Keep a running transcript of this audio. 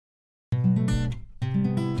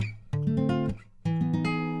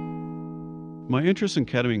My interest in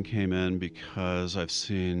ketamine came in because I've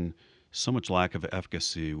seen so much lack of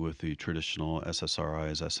efficacy with the traditional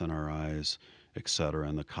SSRIs, SNRIs, et cetera,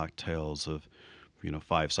 and the cocktails of,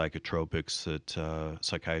 five psychotropics that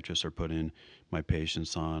psychiatrists are putting my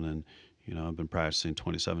patients on. And, I've been practicing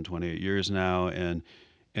 27, 28 years now, and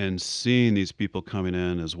seeing these people coming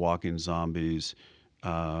in as walking zombies,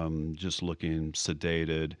 just looking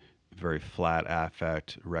sedated, very flat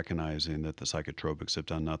affect, recognizing that the psychotropics have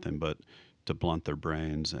done nothing but to blunt their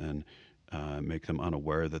brains and make them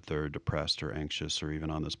unaware that they're depressed or anxious or even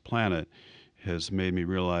on this planet, has made me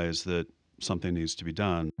realize that something needs to be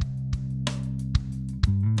done.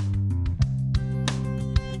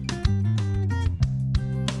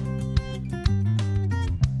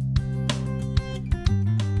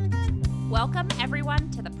 Welcome, everyone,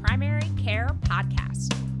 to the Primary Care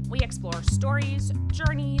Podcast. We explore stories,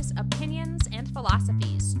 journeys, opinions, and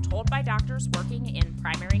philosophies told by doctors working in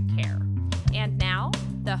primary care. And now,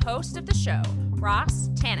 the host of the show, Ross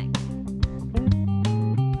Tannick.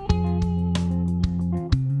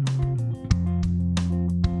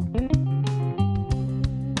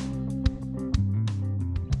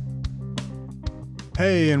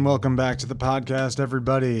 Hey, and welcome back to the podcast,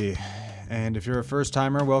 everybody. And if you're a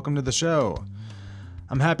first-timer, welcome to the show.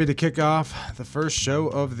 I'm happy to kick off the first show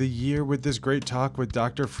of the year with this great talk with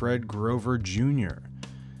Dr. Fred Grover Jr.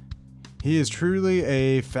 He is truly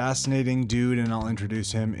a fascinating dude, and I'll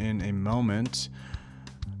introduce him in a moment.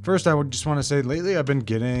 First, I would just want to say lately I've been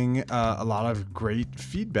getting a lot of great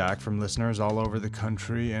feedback from listeners all over the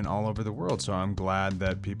country and all over the world, so I'm glad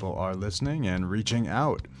that people are listening and reaching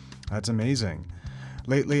out. That's amazing.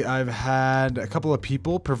 Lately, I've had a couple of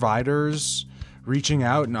people, providers, reaching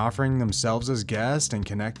out and offering themselves as guests and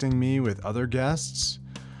connecting me with other guests.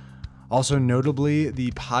 Also, notably,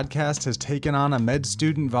 the podcast has taken on a med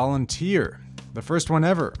student volunteer, the first one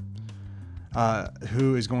ever,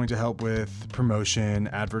 who is going to help with promotion,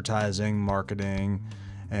 advertising, marketing,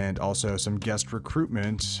 and also some guest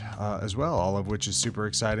recruitment as well, all of which is super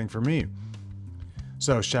exciting for me.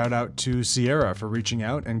 So shout out to Sierra for reaching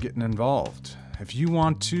out and getting involved. If you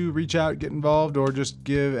want to reach out, get involved, or just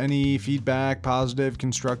give any feedback, positive,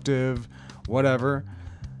 constructive, whatever,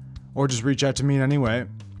 or just reach out to me in any way,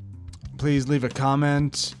 please leave a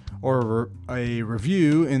comment or a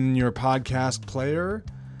review in your podcast player.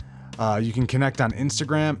 You can connect on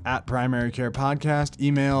Instagram at Primary Care Podcast,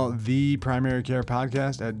 email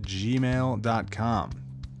theprimarycarepodcast@gmail.com.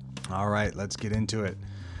 All right, let's get into it.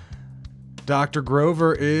 Dr.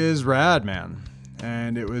 Grover is rad, man.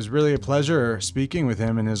 And it was really a pleasure speaking with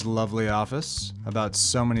him in his lovely office about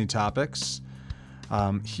so many topics.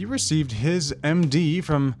 He received his MD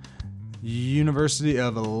from University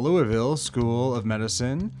of Louisville School of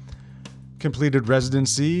Medicine, completed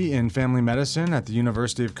residency in family medicine at the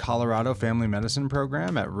University of Colorado Family Medicine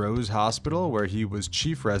Program at Rose Hospital, where he was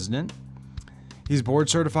chief resident. He's board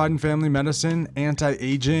certified in family medicine,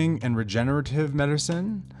 anti-aging, and regenerative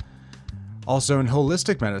medicine. Also in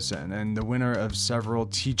holistic medicine, and the winner of several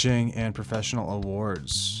teaching and professional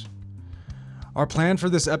awards. Our plan for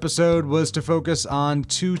this episode was to focus on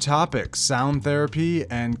two topics, sound therapy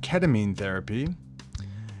and ketamine therapy.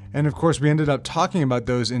 And of course, we ended up talking about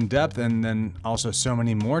those in depth, and then also so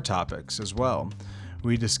many more topics as well.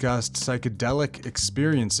 We discussed psychedelic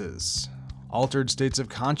experiences, altered states of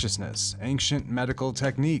consciousness, ancient medical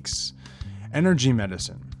techniques, energy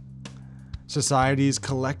medicine, society's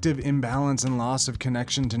collective imbalance and loss of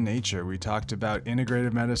connection to nature. We talked about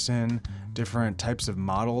integrative medicine, different types of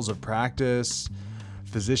models of practice,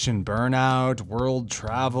 physician burnout, world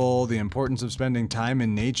travel, the importance of spending time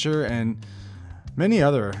in nature, and many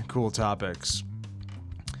other cool topics.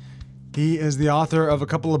 He is the author of a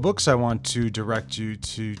couple of books I want to direct you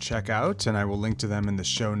to check out, and I will link to them in the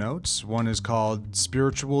show notes. One is called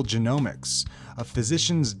Spiritual Genomics, a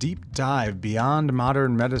physician's deep dive beyond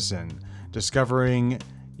modern medicine, discovering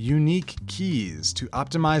unique keys to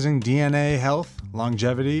optimizing DNA health,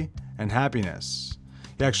 longevity, and happiness.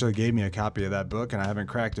 He actually gave me a copy of that book, and I haven't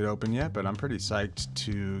cracked it open yet, but I'm pretty psyched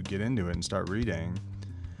to get into it and start reading.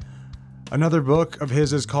 Another book of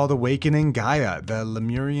his is called Awakening Gaia, the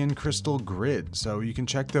Lemurian Crystal Grid. So you can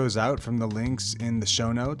check those out from the links in the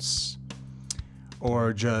show notes,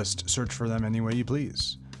 or just search for them any way you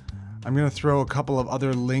please. I'm going to throw a couple of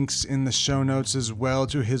other links in the show notes as well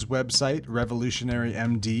to his website,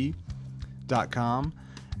 revolutionarymd.com,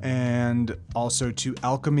 and also to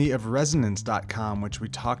alchemyofresonance.com, which we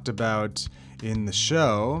talked about in the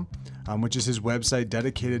show, which is his website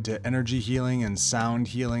dedicated to energy healing and sound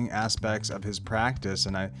healing aspects of his practice.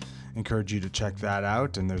 And I encourage you to check that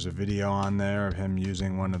out. And there's a video on there of him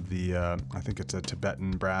using one of the, I think it's a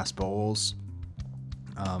Tibetan brass bowls.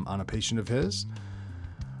 on a patient of his.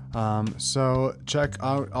 So check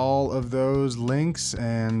out all of those links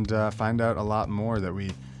and find out a lot more that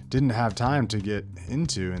we didn't have time to get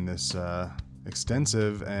into in this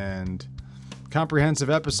extensive and comprehensive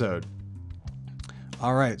episode.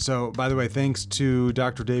 All right. So, by the way, thanks to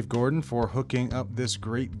Dr. Dave Gordon for hooking up this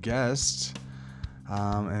great guest.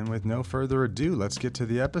 And with no further ado, let's get to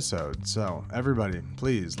the episode. So, everybody,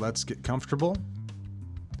 please, let's get comfortable.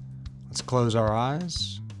 Let's close our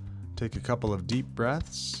eyes. Take a couple of deep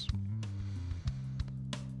breaths.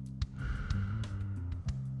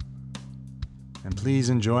 And please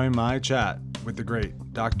enjoy my chat with the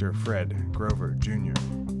great Dr. Fred Grover Jr.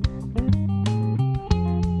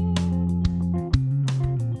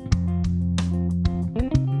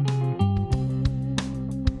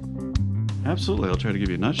 Absolutely. I'll try to give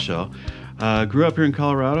you a nutshell. Grew up here in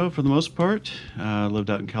Colorado for the most part. Lived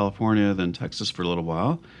out in California, then Texas for a little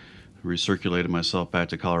while. Recirculated myself back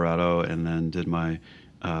to Colorado and then did my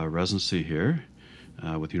residency here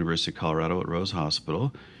with University of Colorado at Rose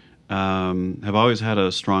Hospital. Have always had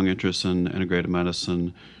a strong interest in integrative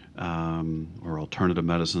medicine, or alternative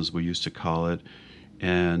medicine as we used to call it.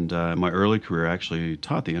 And in my early career, I actually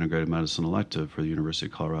taught the integrative medicine elective for the University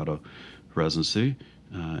of Colorado residency.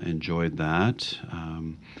 Enjoyed that.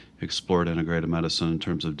 Explored integrative medicine in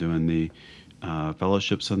terms of doing the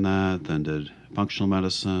fellowships in that, then did functional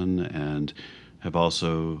medicine, and have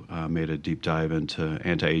also made a deep dive into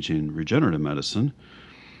anti-aging regenerative medicine.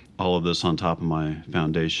 All of this on top of my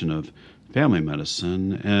foundation of family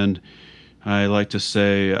medicine. And I like to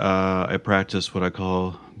say I practice what I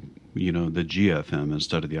call, the GFM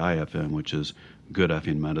instead of the IFM, which is good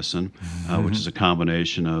effing medicine, which is a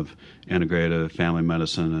combination of integrative family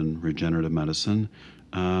medicine and regenerative medicine.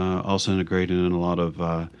 Also integrating in a lot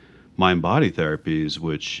of mind-body therapies,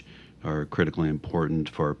 which are critically important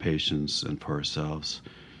for our patients and for ourselves.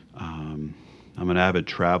 I'm an avid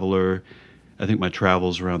traveler. I think my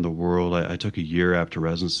travels around the world, I took a year after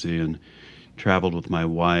residency and traveled with my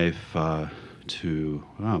wife to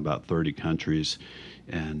about 30 countries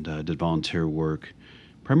and did volunteer work,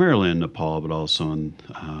 primarily in Nepal, but also in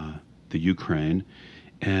the Ukraine.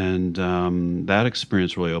 And that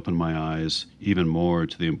experience really opened my eyes even more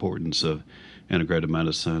to the importance of integrative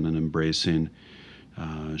medicine and embracing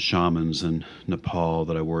shamans in Nepal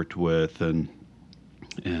that I worked with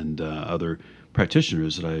and other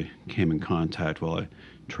practitioners that I came in contact while I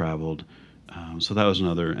traveled. So that was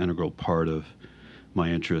another integral part of my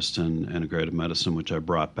interest in integrative medicine, which I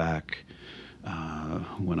brought back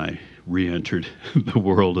when I re-entered the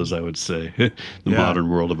world, as I would say, the modern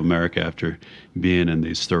world of America after being in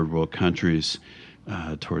these third world countries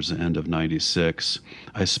towards the end of '96.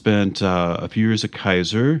 I spent a few years at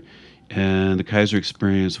Kaiser, and the Kaiser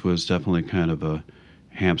experience was definitely kind of a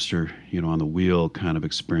hamster, on the wheel kind of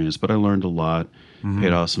experience, but I learned a lot,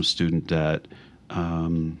 paid off some student debt.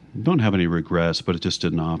 Don't have any regrets, but it just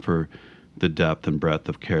didn't offer the depth and breadth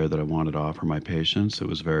of care that I wanted to offer my patients. It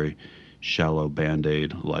was very shallow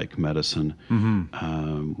Band-Aid like medicine.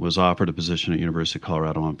 Was offered a position at University of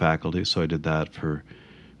Colorado on faculty, so I did that for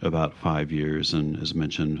about 5 years, and as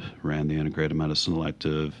mentioned, ran the integrative medicine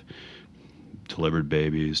elective, delivered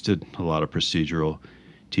babies, did a lot of procedural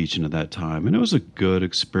teaching at that time, and it was a good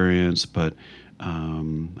experience, but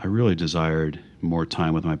I really desired more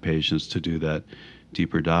time with my patients to do that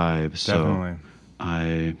deeper dive. Definitely. So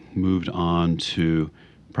I moved on to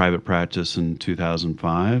private practice in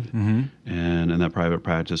 2005, and in that private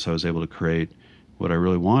practice I was able to create what I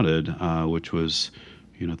really wanted, which was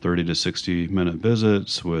 30 to 60 minute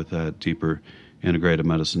visits with that deeper integrative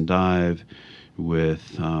medicine dive,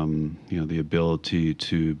 with the ability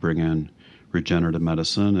to bring in regenerative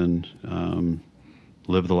medicine and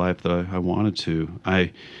live the life that I wanted to.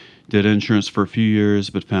 I did insurance for a few years,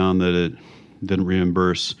 but found that it didn't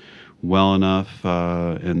reimburse well enough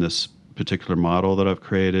in this particular model that I've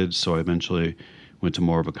created, so I eventually went to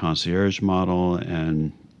more of a concierge model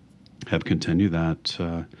and have continued that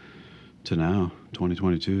to now,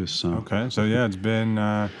 2022. So Okay, so it's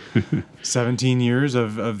been 17 years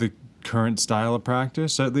of the current style of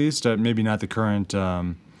practice, at least. Maybe not the current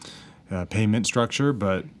payment structure,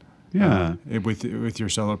 but with your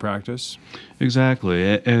solo practice.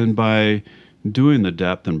 Exactly, and by doing the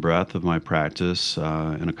depth and breadth of my practice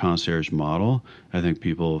in a concierge model, I think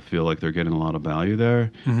people feel like they're getting a lot of value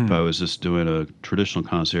there. If I was just doing a traditional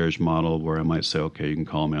concierge model where I might say, okay, you can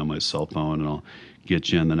call me on my cell phone and I'll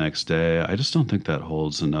get you in the next day, I just don't think that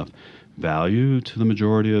holds enough value to the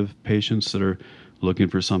majority of patients that are looking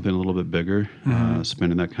for something a little bit bigger,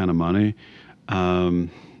 spending that kind of money.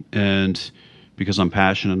 And because I'm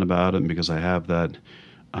passionate about it and because I have that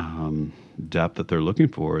depth that they're looking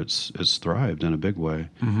for, it's thrived in a big way.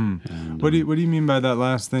 And What do you mean by that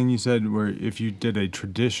last thing you said? Where if you did a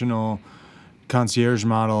traditional concierge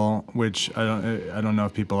model, which I don't know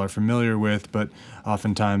if people are familiar with, but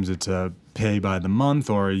oftentimes it's a pay by the month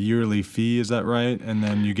or a yearly fee. Is that right? And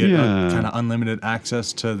then you get Yeah. kind of unlimited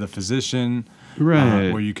access to the physician,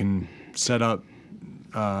 Right. where you can set up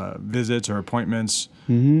visits or appointments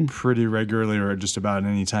Mm-hmm. pretty regularly or just about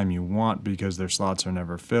any time you want because their slots are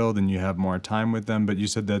never filled and you have more time with them. But you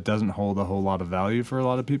said that doesn't hold a whole lot of value for a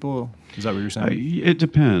lot of people. Is that what you're saying? It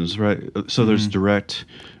depends, right? So there's direct,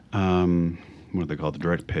 what do they call it, the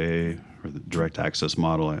direct pay or the direct access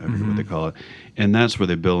model, I forget what they call it. And that's where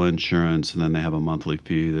they bill insurance and then they have a monthly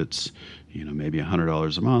fee that's, maybe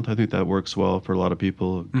 $100 a month. I think that works well for a lot of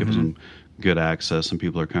people. It gives them good access and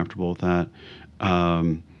people are comfortable with that.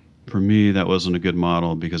 For me, that wasn't a good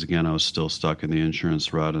model because, again, I was still stuck in the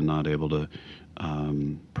insurance rut and not able to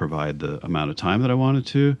provide the amount of time that I wanted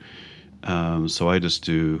to. So I just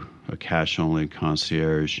do a cash-only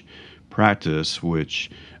concierge practice,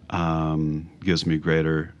 which gives me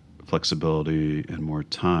greater flexibility and more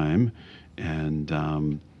time, and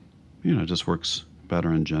it just works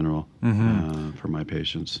better in general for my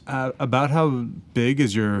patients. About how big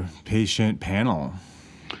is your patient panel?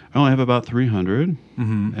 I only have about 300,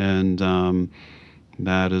 and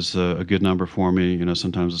that is a good number for me.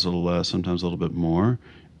 Sometimes it's a little less, sometimes a little bit more,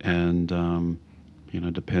 and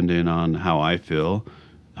depending on how I feel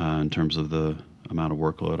in terms of the amount of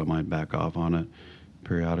workload, I might back off on it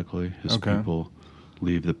periodically as people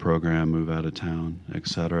leave the program, move out of town,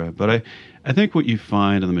 etc. But I think what you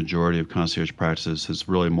find in the majority of concierge practices is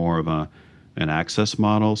really more of an access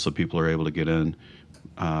model, so people are able to get in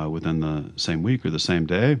within the same week or the same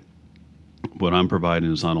day. What I'm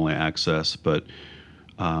providing is not only access, but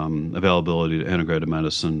availability to integrative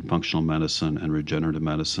medicine, functional medicine, and regenerative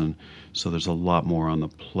medicine. So there's a lot more on the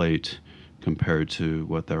plate compared to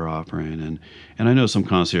what they're offering. And I know some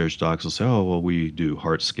concierge docs will say, oh, well, we do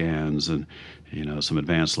heart scans and, some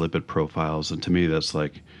advanced lipid profiles. And to me, that's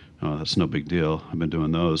like, oh, that's no big deal. I've been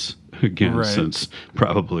doing those, again, since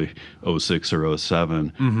probably 06 or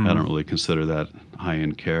 07. I don't really consider that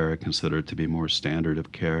high-end care. I consider it to be more standard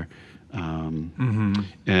of care.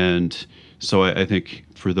 And so I think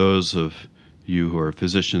for those of you who are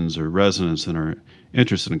physicians or residents and are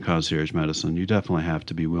interested in concierge medicine, you definitely have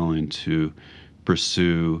to be willing to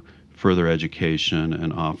pursue further education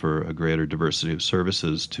and offer a greater diversity of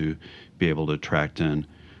services to be able to attract in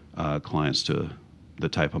clients to the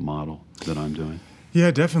type of model that I'm doing. Yeah,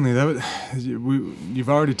 definitely. You've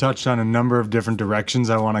already touched on a number of different directions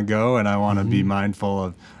I want to go, and I want to be mindful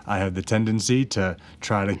of. I have the tendency to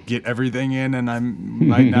try to get everything in, and I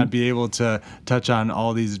might not be able to touch on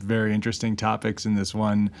all these very interesting topics in this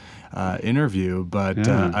one interview. But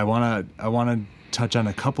I want to touch on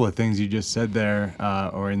a couple of things you just said there,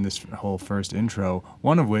 or in this whole first intro.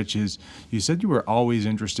 One of which is you said you were always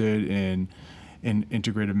interested in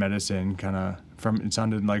integrative medicine, it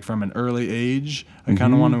sounded like from an early age. I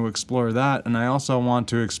kind of want to explore that. And I also want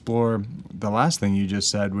to explore the last thing you just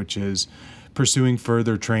said, which is pursuing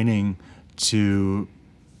further training to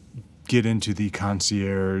get into the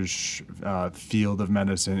concierge field of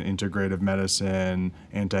medicine, integrative medicine,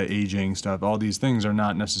 anti-aging stuff. All these things are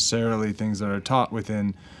not necessarily things that are taught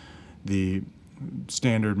within the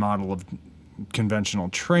standard model of conventional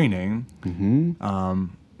training.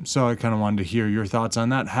 So I kind of wanted to hear your thoughts on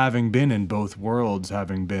that, having been in both worlds,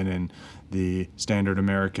 having been in the standard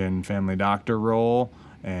American family doctor role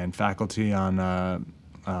and faculty on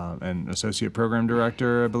an associate program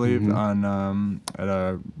director, I believe, on at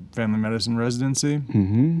a family medicine residency.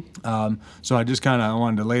 So I just kind of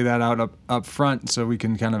wanted to lay that out up front so we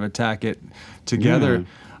can kind of attack it together.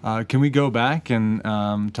 Can we go back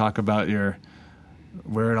and talk about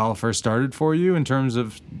where it all first started for you in terms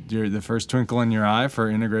of the first twinkle in your eye for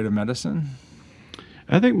integrative medicine?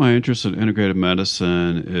 I think my interest in integrative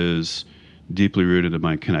medicine is deeply rooted in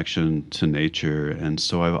my connection to nature. And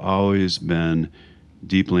so I've always been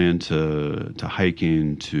deeply into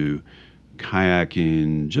hiking, to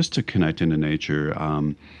kayaking, just to connecting to nature.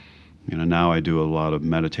 Now I do a lot of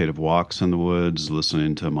meditative walks in the woods,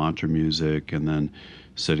 listening to mantra music, and then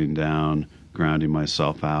sitting down, grounding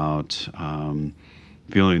myself out,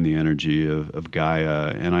 feeling the energy of Gaia.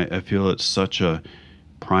 And I feel it's such a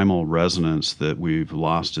primal resonance that we've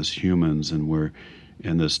lost as humans, and we're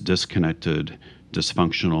in this disconnected,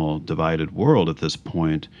 dysfunctional, divided world at this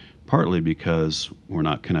point, partly because we're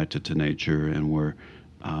not connected to nature and we're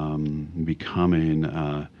becoming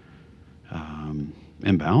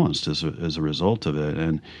imbalanced as a result of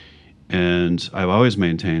it. And I've always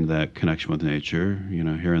maintained that connection with nature.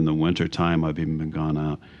 Here in the wintertime, I've even been gone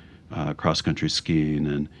out cross-country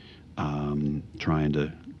skiing and trying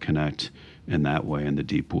to connect in that way in the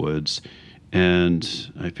deep woods.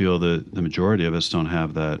 And I feel that the majority of us don't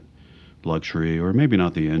have that luxury, or maybe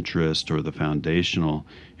not the interest or the foundational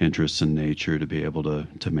interest in nature to be able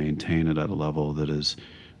to maintain it at a level that is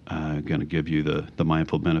going to give you the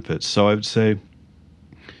mindful benefits. So I would say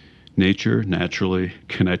nature naturally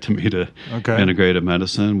connected me to integrative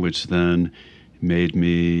medicine, which then made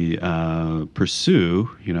me pursue,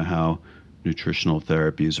 how nutritional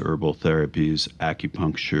therapies, herbal therapies,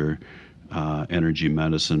 acupuncture, energy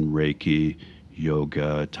medicine, Reiki,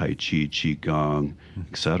 yoga, Tai Chi, Qigong,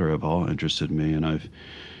 etc. have all interested me, and I've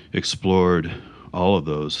explored all of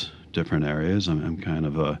those different areas. I'm kind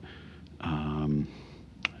of a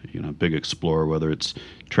big explorer, whether it's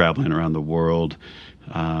traveling around the world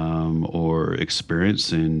or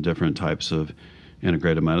experiencing different types of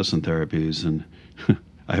integrative medicine therapies. And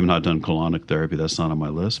I have not done colonic therapy. That's not on my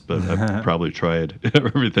list, but I've probably tried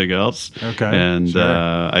everything else. And sure.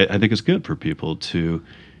 I think it's good for people to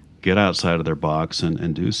get outside of their box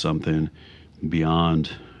and do something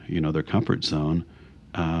beyond, their comfort zone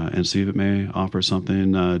and see if it may offer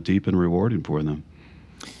something deep and rewarding for them.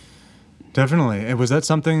 Definitely. And was that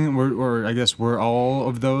something or I guess were all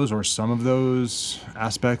of those or some of those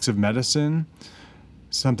aspects of medicine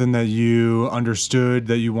something that you understood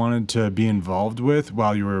that you wanted to be involved with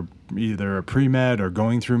while you were either a pre-med or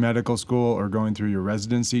going through medical school or going through your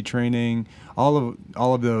residency training? All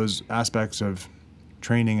of those aspects of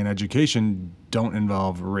training and education don't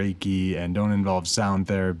involve Reiki and don't involve sound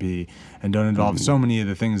therapy and don't involve so many of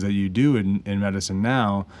the things that you do in medicine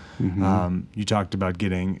now. You talked about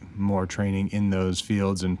getting more training in those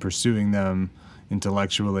fields and pursuing them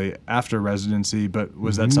intellectually after residency, but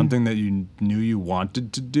was that something that you knew you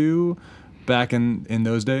wanted to do back in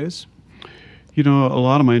those days? A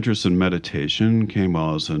lot of my interest in meditation came while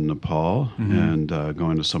I was in Nepal and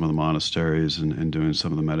going to some of the monasteries and doing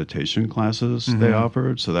some of the meditation classes they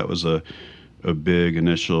offered. So that was a big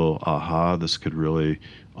initial aha. This could really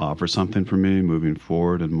offer something for me moving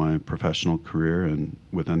forward in my professional career and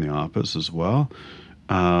within the office as well.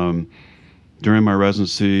 During my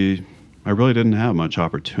residency, I really didn't have much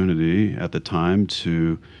opportunity at the time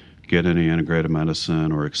to get any integrative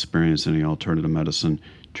medicine or experience any alternative medicine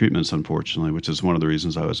treatments, unfortunately, which is one of the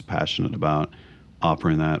reasons I was passionate about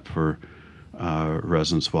offering that for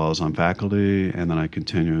residents while I was on faculty, and then I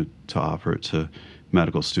continued to offer it to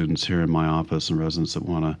medical students here in my office and residents that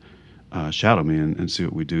want to shadow me and see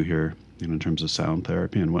what we do here, in terms of sound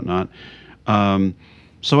therapy and whatnot.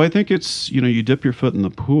 So I think it's, you dip your foot in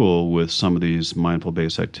the pool with some of these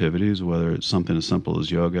mindful-based activities, whether it's something as simple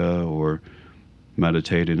as yoga or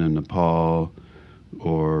meditating in Nepal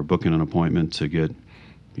or booking an appointment to get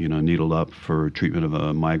needled up for treatment of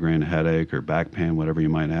a migraine headache or back pain, whatever you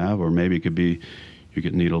might have. Or maybe it could be you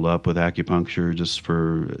get needled up with acupuncture just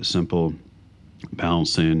for simple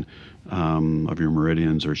balancing of your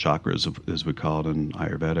meridians or chakras, as we call it in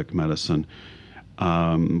Ayurvedic medicine.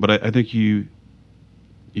 But I think you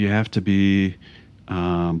have to be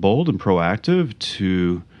bold and proactive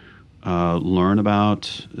to learn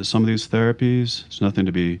about some of these therapies. It's nothing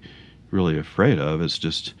to be really afraid of. It's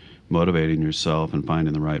just motivating yourself and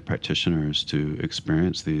finding the right practitioners to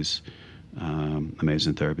experience these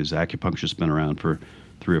amazing therapies. Acupuncture's been around for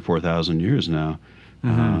 3,000 or 4,000 years now.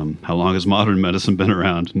 How long has modern medicine been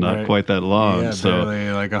around? Not quite that long. Yeah, so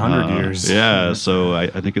barely like 100 years. Yeah, so I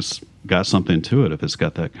think it's got something to it if it's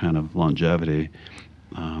got that kind of longevity.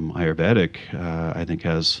 Ayurvedic, I think,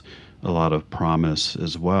 has a lot of promise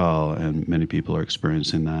as well, and many people are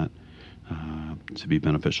experiencing that to be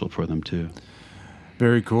beneficial for them too.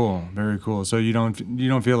 Very cool. Very cool. So you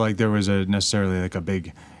don't feel like there was necessarily like a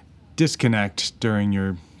big disconnect during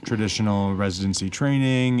your traditional residency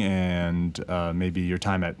training and maybe your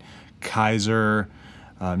time at Kaiser.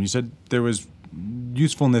 You said there was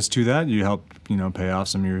usefulness to that. You helped, pay off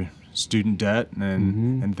some of your student debt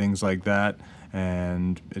and things like that.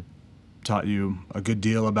 And it taught you a good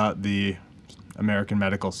deal about the American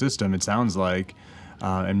medical system, it sounds like,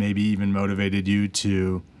 and maybe even motivated you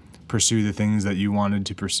to pursue the things that you wanted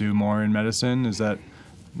to pursue more in medicine. Is that,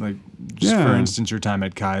 like, just for instance, your time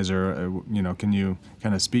at Kaiser, can you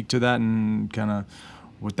kind of speak to that and kind of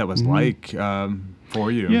what that was like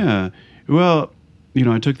for you? Yeah. Well,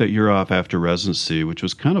 I took that year off after residency, which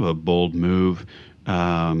was kind of a bold move.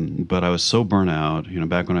 But I was so burnt out.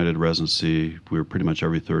 Back when I did residency, we were pretty much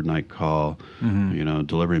every third night call,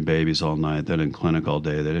 delivering babies all night, then in clinic all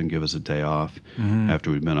day. They didn't give us a day off after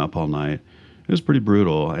we'd been up all night. It was pretty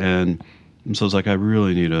brutal. And And so I was like, I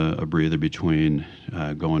really need a breather between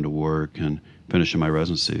going to work and finishing my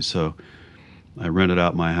residency. So I rented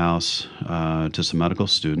out my house to some medical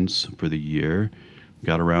students for the year,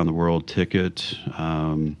 got a round the world ticket,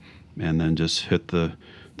 and then just hit the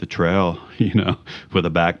trail, with a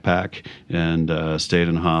backpack and stayed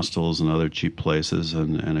in hostels and other cheap places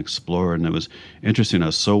and explored. And it was interesting. I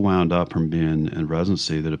was so wound up from being in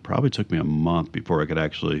residency that it probably took me a month before I could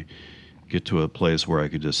actually get to a place where I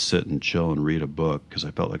could just sit and chill and read a book because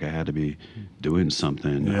I felt like I had to be doing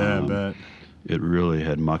something. Yeah, I bet. It really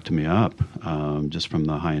had mucked me up just from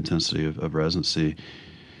the high intensity of residency.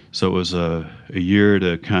 So it was a year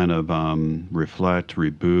to kind of reflect,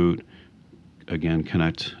 reboot, again,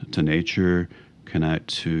 connect to nature, connect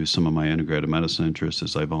to some of my integrated medicine interests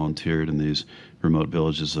as I volunteered in these remote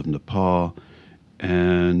villages of Nepal,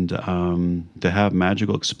 and to have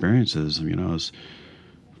magical experiences. I was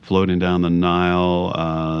floating down the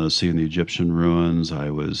Nile, seeing the Egyptian ruins. I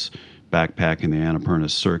was backpacking the Annapurna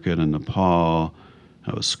Circuit in Nepal.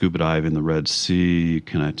 I was scuba diving the Red Sea,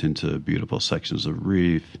 connecting to beautiful sections of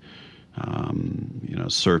reef,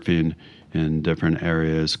 surfing in different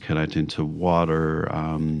areas, connecting to water.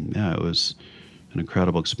 It was an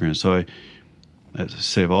incredible experience. So I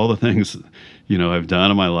say of all the things, I've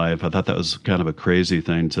done in my life, I thought that was kind of a crazy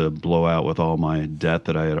thing to blow out with all my debt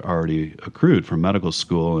that I had already accrued from medical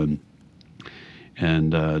school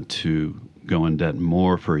and to go in debt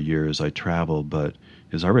more for a year as I traveled. But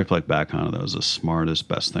as I reflect back on it, that was the smartest,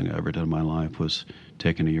 best thing I ever did in my life, was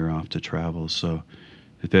taking a year off to travel. So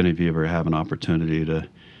if any of you ever have an opportunity to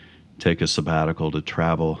take a sabbatical to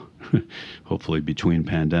travel, hopefully between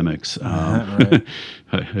pandemics, Right.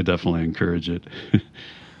 I definitely encourage it.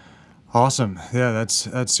 Awesome. Yeah,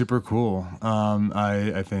 that's super cool.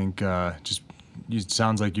 I think it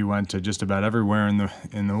sounds like you went to just about everywhere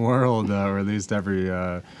in the world, or at least every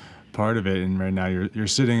part of it. And right now you're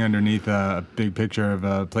sitting underneath a big picture of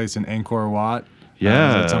a place in Angkor Wat. Yeah.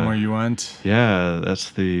 Is that somewhere you went? Yeah,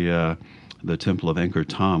 that's the Temple of Angkor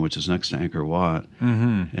Thom, which is next to Angkor Wat.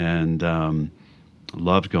 Mm-hmm. And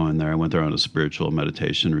loved going there. I went there on a spiritual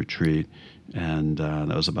meditation retreat, and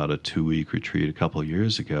that was about a 2-week retreat a couple of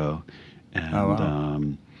years ago. And Oh, wow.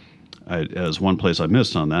 as one place I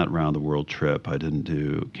missed on that round the world trip, I didn't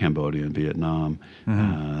do Cambodia and Vietnam.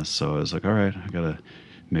 Mm-hmm. So I was like, all right, I got to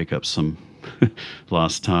make up some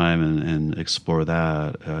lost time and explore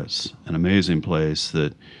that. It's an amazing place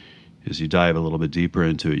that as you dive a little bit deeper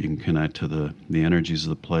into it, you can connect to the energies of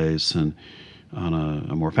the place. And on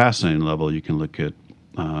a more fascinating level, you can look at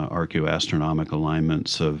archaeoastronomical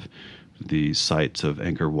alignments of the sites of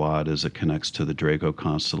Angkor Wat as it connects to the Draco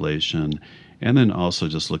constellation, and then also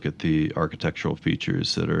just look at the architectural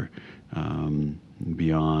features that are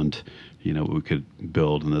beyond, what we could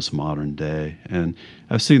build in this modern day. And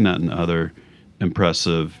I've seen that in other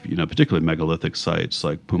impressive, particularly megalithic sites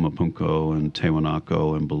like Pumapunku and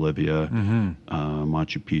Tiwanaku in Bolivia,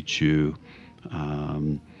 Machu Picchu,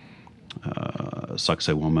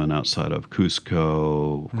 Sacsayhuaman outside of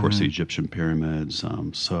Cusco, of course, the Egyptian pyramids.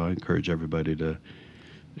 So I encourage everybody to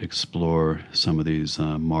explore some of these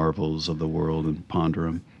marvels of the world and ponder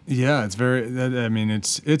them. Yeah,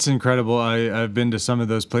 it's incredible. I've been to some of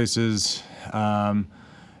those places.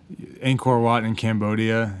 Angkor Wat in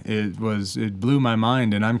Cambodia, it blew my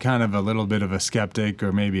mind, and I'm kind of a little bit of a skeptic,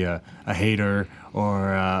 or maybe a hater,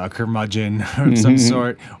 or a curmudgeon of some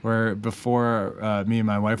sort. Where before me and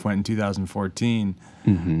my wife went in 2014,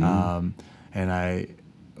 and I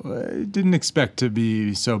didn't expect to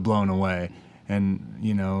be so blown away. And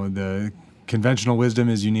the conventional wisdom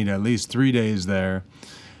is you need at least 3 days there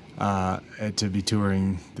to be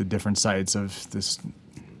touring the different sites of this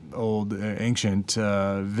old ancient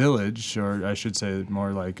village, or I should say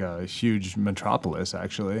more like a huge metropolis,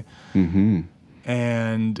 actually.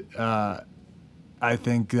 And I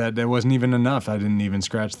think that there wasn't even enough. I didn't even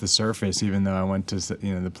scratch the surface, even though I went to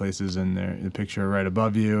the places in there, the picture right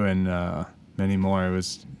above you, and many more. It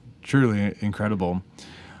was truly incredible.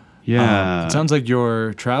 Yeah. It sounds like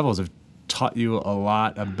your travels have taught you a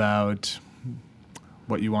lot about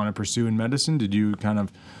what you want to pursue in medicine. Did you kind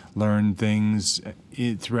of learn things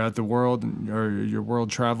throughout the world, or your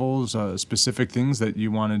world travels, specific things that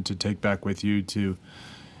you wanted to take back with you to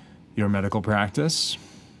your medical practice?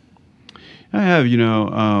 I have,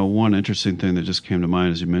 one interesting thing that just came to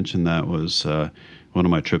mind as you mentioned that was one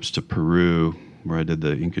of my trips to Peru, where I did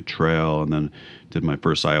the Inca Trail and then did my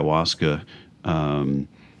first ayahuasca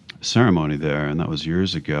ceremony there, and that was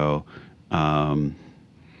years ago.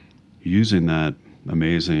 Using that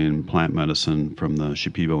amazing plant medicine from the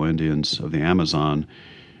Shipibo Indians of the Amazon,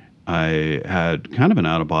 I had kind of an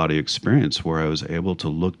out of body experience where I was able to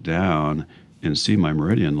look down and see my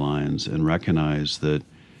meridian lines and recognize that,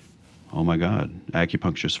 oh my God,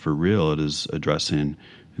 acupuncture is for real. It is addressing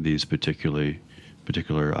these particular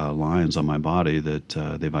lines on my body that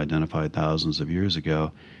they've identified thousands of years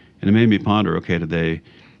ago. And it made me ponder, okay, did they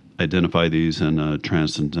identify these in a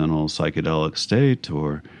transcendental psychedelic state,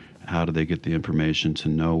 or how do they get the information to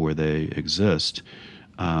know where they exist?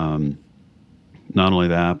 Not only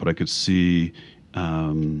that, but I could see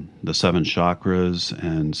the seven chakras.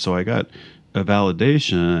 And so I got a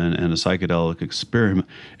validation and a psychedelic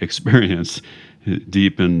experience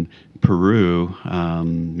deep in Peru,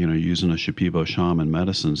 using a Shipibo shaman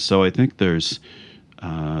medicine. So I think there's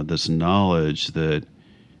this knowledge that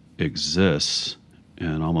exists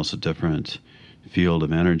in almost a different field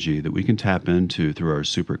of energy that we can tap into through our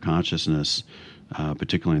super consciousness,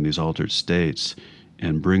 particularly in these altered states,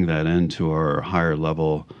 and bring that into our higher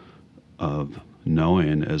level of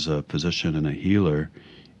knowing as a physician and a healer.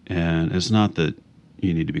 And it's not that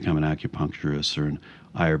you need to become an acupuncturist or an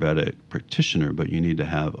Ayurvedic practitioner, but you need to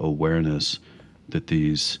have awareness that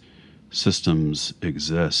these systems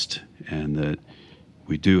exist and that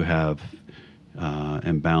we do have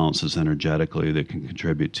imbalances energetically that can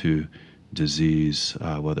contribute to disease,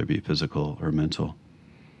 whether it be physical or mental.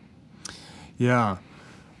 Yeah.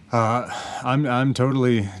 I'm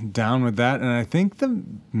totally down with that, and I think the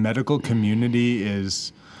medical community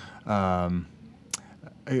is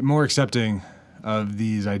more accepting of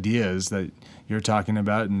these ideas that you're talking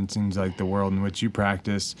about, and it seems like the world in which you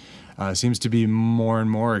practice seems to be more and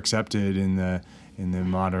more accepted in the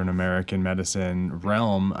modern American medicine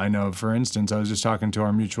realm. I know, for instance, I was just talking to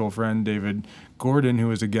our mutual friend David Gordon, who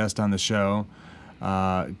was a guest on the show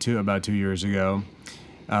about 2 years ago,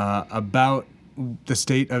 about the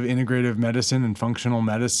state of integrative medicine and functional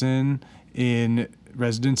medicine in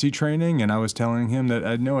residency training. And I was telling him that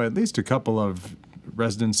I know at least a couple of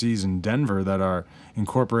residencies in Denver that are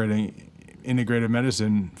incorporating integrative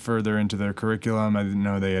medicine further into their curriculum. I didn't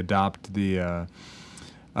know they adopt the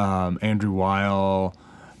Andrew Weil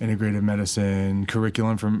integrative medicine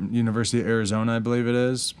curriculum from University of Arizona, I believe it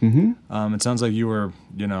is. Mm-hmm. It sounds like you were,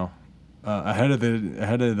 ahead of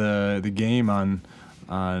the game on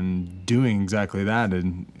doing exactly that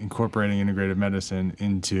and incorporating integrative medicine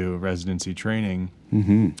into residency training.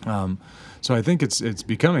 Mm-hmm. So I think it's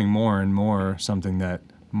becoming more and more something that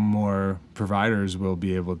more providers will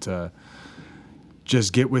be able to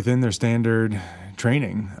just get within their standard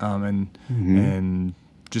training and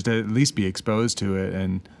just at least be exposed to it.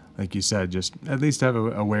 And like you said, just at least have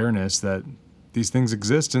awareness that these things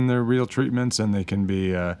exist and they're real treatments and they can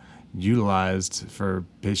be utilized for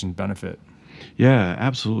patient benefit. Yeah,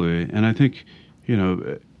 absolutely. And I think,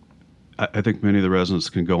 I think many of the residents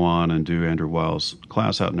can go on and do Andrew Weil's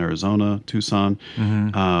class out in Arizona, Tucson.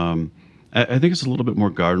 Mm-hmm. I think it's a little bit more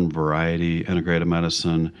garden variety integrative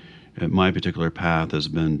medicine. My particular path has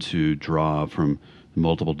been to draw from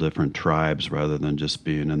multiple different tribes rather than just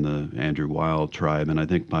being in the Andrew Weil tribe. And I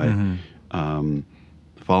think by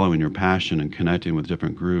following your passion and connecting with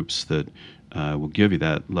different groups that will give you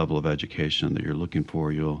that level of education that you're looking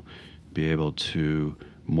for, you'll be able to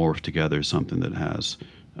morph together something that has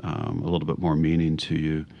a little bit more meaning to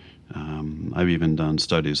you. I've even done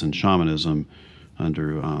studies in shamanism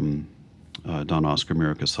under Don Oscar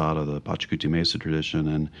Mira Quesada, the Pachacuti Mesa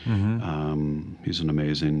tradition, and he's an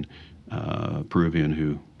amazing Peruvian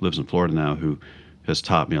who lives in Florida now, who has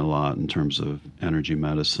taught me a lot in terms of energy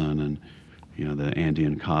medicine and the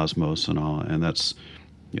Andean cosmos and all. And that's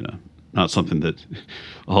not something that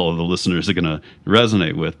all of the listeners are going to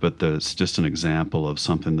resonate with, but it's just an example of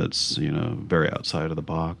something that's very outside of the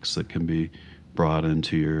box that can be brought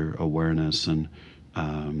into your awareness and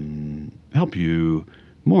help you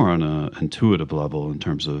more on an intuitive level in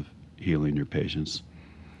terms of healing your patients.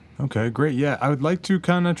 Okay, great. Yeah, I would like to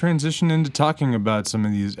kind of transition into talking about some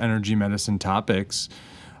of these energy medicine topics.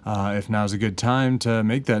 If now's a good time to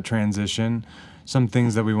make that transition. Some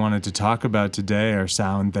things that we wanted to talk about today are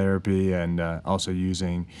sound therapy and also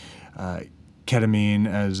using ketamine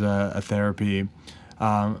as a therapy.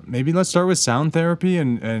 Maybe let's start with sound therapy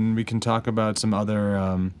and we can talk about some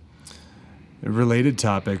other related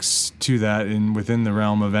topics to that within the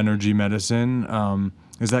realm of energy medicine.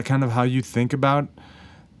 Is that kind of how you think about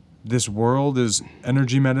this world? Is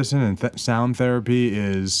energy medicine and sound therapy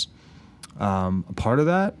is a part of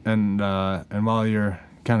that? And while you're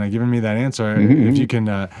kind of giving me that answer, if you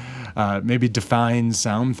can maybe define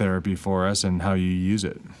sound therapy for us and how you use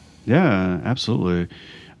it. Yeah, absolutely.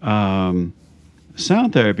 Sound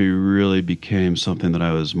therapy really became something that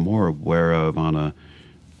I was more aware of on a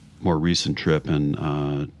more recent trip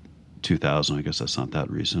in 2000. I guess that's not that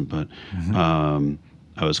recent, but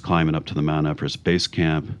I was climbing up to the Mount Everest base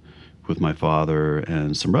camp with my father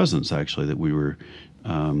and some residents, actually, that we were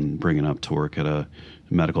bringing up to work at a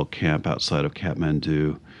medical camp outside of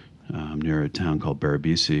Kathmandu, near a town called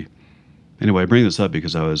Barabisi. Anyway, I bring this up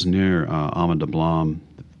because I was near Amadablam.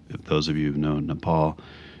 If those of you who know Nepal,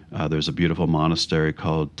 there's a beautiful monastery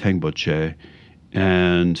called Tengboche,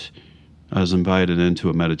 and I was invited into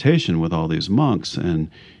a meditation with all these monks, and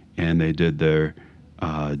they did their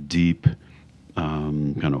deep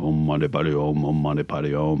kind of Om Mani Padme Om, Om Mani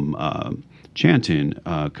Padme Om chanting,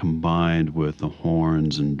 combined with the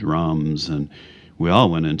horns and drums, and we all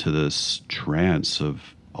went into this trance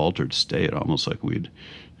of altered state, almost like we'd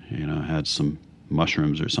had some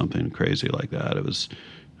mushrooms or something crazy like that. It was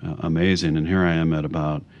amazing. And here I am at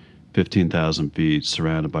about 15,000 feet,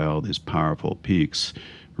 surrounded by all these powerful peaks,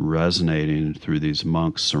 resonating through these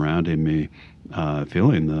monks surrounding me,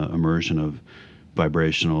 feeling the immersion of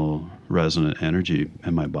vibrational resonant energy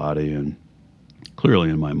in my body and clearly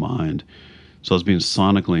in my mind. So I was being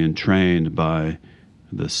sonically entrained by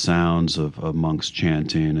the sounds of monks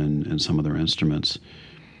chanting and some of their instruments.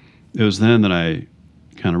 It was then that I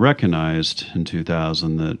kind of recognized in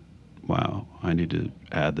 2000 that, wow, I need to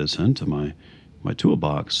add this into my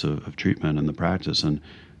toolbox of treatment and the practice, and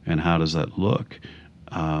how does that look?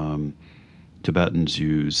 Tibetans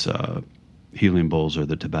use healing bowls, or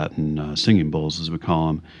the Tibetan singing bowls, as we call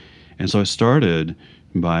them. And so I started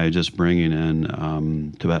by just bringing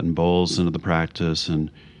in Tibetan bowls into the practice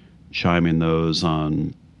and chiming those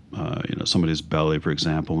on somebody's belly, for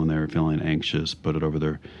example, when they were feeling anxious, put it over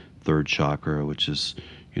their third chakra, which is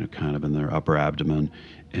kind of in their upper abdomen,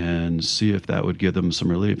 and see if that would give them some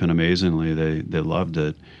relief. And amazingly, they loved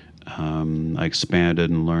it. I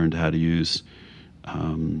expanded and learned how to use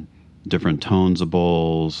different tones of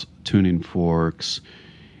bowls, tuning forks,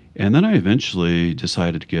 and then I eventually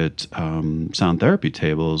decided to get sound therapy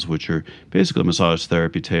tables, which are basically massage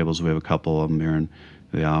therapy tables. We have a couple of them here in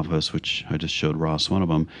the office, which I just showed Ross one of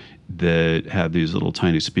them, that have these little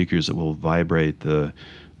tiny speakers that will vibrate the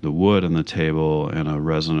wood on the table in a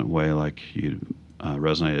resonant way, like you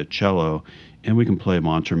resonate a cello, and we can play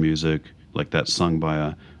mantra music like that sung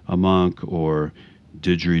by a monk, or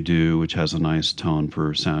didgeridoo, which has a nice tone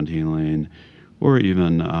for sound healing, or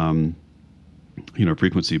even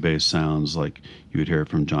frequency-based sounds like you would hear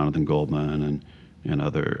from Jonathan Goldman and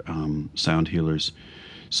other sound healers.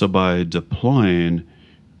 So by deploying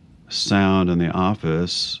sound in the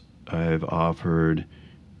office, I've offered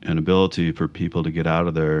an ability for people to get out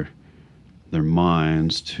of their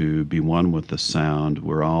minds, to be one with the sound.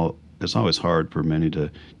 It's always hard for many to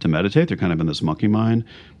meditate. They're kind of in this monkey mind.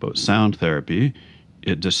 But with sound therapy,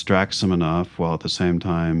 it distracts them enough while at the same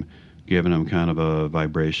time giving them kind of a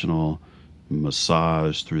vibrational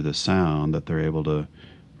massage through the sound that they're able to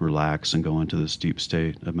relax and go into this deep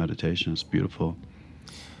state of meditation. It's beautiful.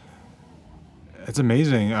 It's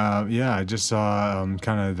amazing. Yeah, I just saw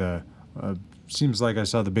kind of the, seems like I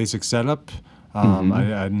saw the basic setup.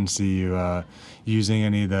 I didn't see you using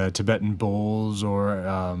any of the Tibetan bowls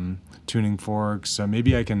or tuning forks.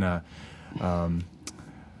 Maybe I can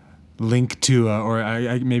link to, or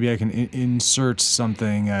maybe I can insert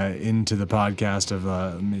something into the podcast of,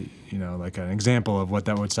 like an example of what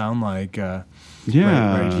that would sound like. Right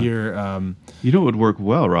here. What would work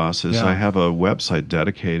well, Ross, is I have a website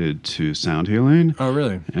dedicated to sound healing. Oh,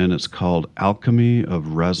 really? And it's called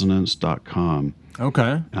alchemyofresonance.com.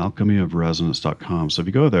 Okay. Alchemyofresonance.com. So if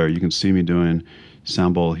you go there, you can see me doing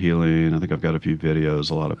sound bowl healing. I think I've got a few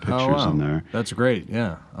videos, a lot of pictures in there. That's great.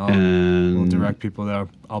 Yeah. We'll direct people there.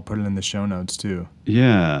 I'll put it in the show notes too.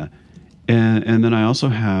 Yeah. And then I also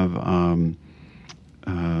have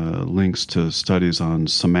links to studies on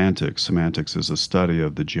semantics. Semantics is a study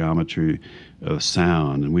of the geometry of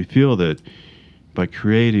sound. And we feel that by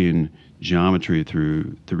creating geometry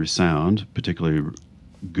through sound, particularly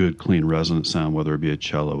good, clean, resonant sound, whether it be a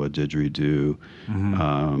cello, a didgeridoo,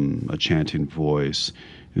 a chanting voice,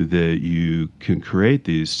 that you can create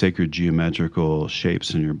these sacred geometrical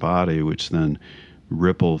shapes in your body, which then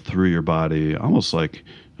ripple through your body, almost like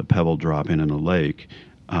a pebble dropping in a lake,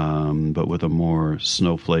 but with a more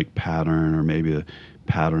snowflake pattern, or maybe a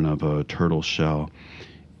pattern of a turtle shell.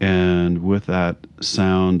 And with that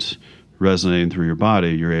sound resonating through your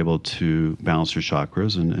body, you're able to balance your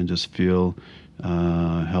chakras and just feel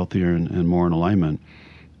healthier and more in alignment.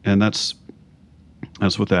 And that's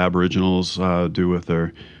what the Aboriginals do with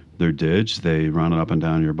their didge. They run it up and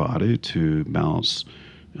down your body to balance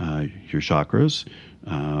your chakras.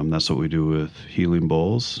 That's what we do with healing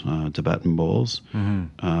bowls, Tibetan bowls.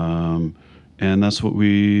 And that's what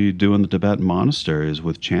we do in the Tibetan monasteries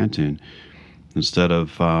with chanting. Instead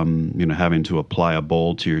of having to apply a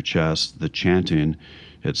bowl to your chest, the chanting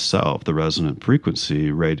itself, the resonant frequency,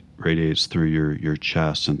 radiates through your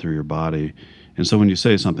chest and through your body. And so when you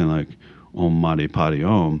say something like Om Mani Padme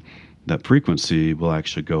Om, that frequency will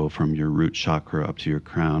actually go from your root chakra up to your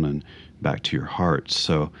crown and back to your heart.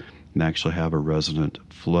 So they actually have a resonant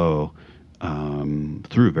flow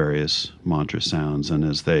through various mantra sounds. And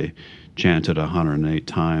as they chant it 108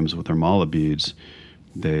 times with their mala beads,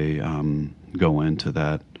 they go into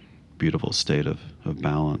that beautiful state of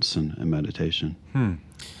balance and meditation.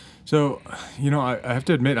 So, I have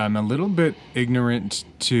to admit, I'm a little bit ignorant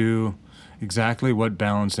to exactly what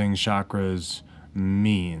balancing chakras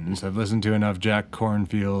means. I've listened to enough Jack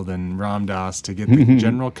Kornfield and Ram Dass to get the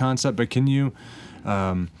general concept, but can you,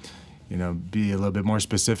 be a little bit more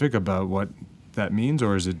specific about what that means,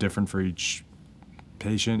 or is it different for each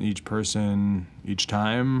patient, each person, each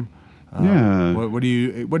time? Yeah. What are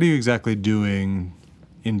you exactly doing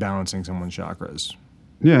in balancing someone's chakras?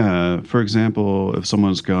 Yeah. For example, if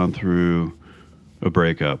someone's gone through a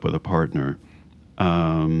breakup with a partner,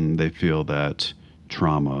 they feel that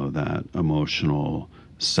trauma, that emotional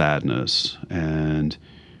sadness, and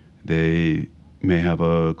they may have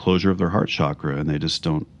a closure of their heart chakra, and they just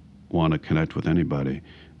don't want to connect with anybody.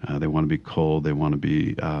 They want to be cold. They want to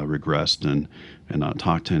be regressed and not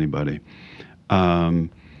talk to anybody.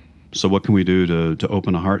 So what can we do to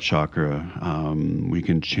open a heart chakra? We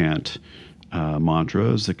can chant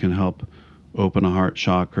mantras that can help open a heart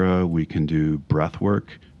chakra. We can do breath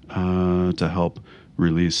work to help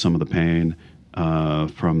release some of the pain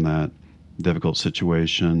from that difficult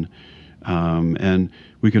situation. And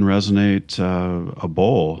we can resonate a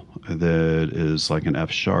bowl that is like an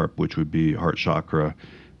F sharp, which would be heart chakra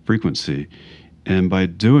frequency. And by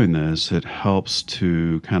doing this, it helps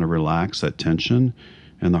to kind of relax that tension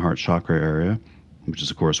in the heart chakra area, which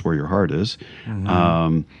is, of course, where your heart is.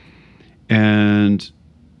 And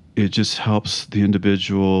it just helps the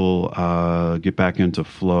individual get back into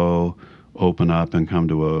flow, open up, and come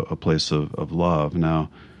to a place of love.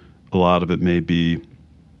 Now, a lot of it may be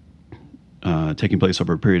taking place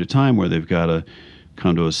over a period of time where they've got to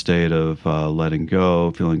come to a state of letting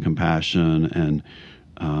go, feeling compassion, and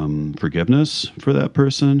forgiveness for that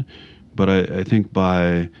person. But I think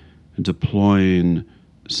by deploying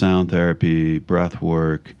sound therapy, breath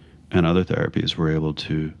work, and other therapies, we're able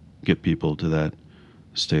to get people to that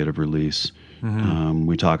state of release.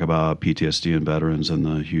 We talk about PTSD in veterans and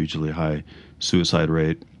the hugely high suicide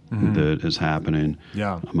rate that is happening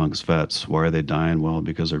amongst vets. Why are they dying? Well,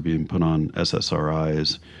 because they're being put on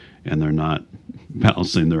SSRIs and they're not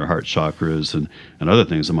balancing their heart chakras and other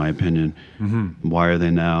things, in my opinion. Why are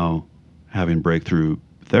they now having breakthrough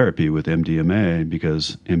therapy with MDMA?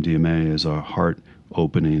 Because MDMA is a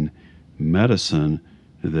heart-opening medicine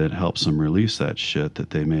that helps them release that shit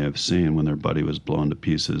that they may have seen when their buddy was blown to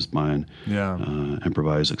pieces by an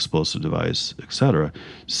improvised explosive device, etc.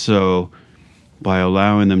 So by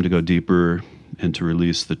allowing them to go deeper and to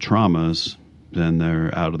release the traumas, then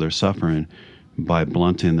they're out of their suffering. By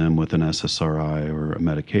blunting them with an SSRI or a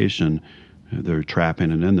medication, they're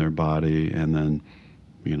trapping it in their body, and then,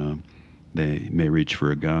 they may reach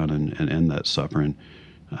for a gun and end that suffering,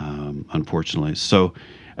 unfortunately. So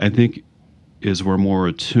I think as we're more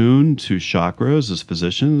attuned to chakras as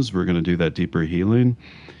physicians, we're going to do that deeper healing.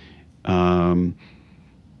 Part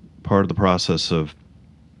of the process of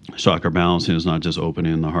chakra balancing is not just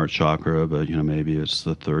opening the heart chakra, but maybe it's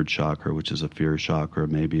the third chakra, which is a fear chakra.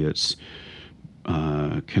 Maybe it's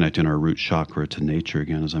connecting our root chakra to nature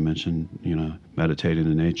again, as I mentioned, meditating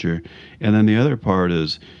in nature. And then the other part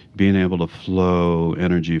is being able to flow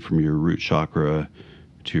energy from your root chakra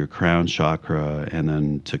to your crown chakra, and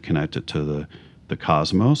then to connect it to the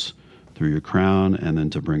cosmos through your crown, and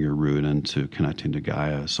then to bring your root into connecting to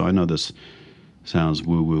Gaia. So I know this sounds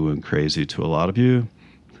woo-woo and crazy to a lot of you,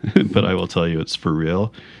 but I will tell you it's for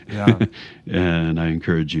real. And I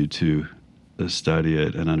encourage you to study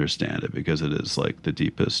it and understand it, because it is like the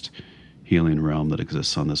deepest healing realm that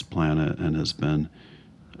exists on this planet, and has been,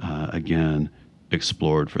 again,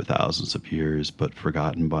 explored for thousands of years, but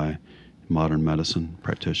forgotten by modern medicine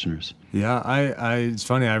practitioners. Yeah, it's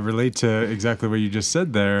funny. I relate to exactly what you just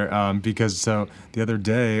said there, because so the other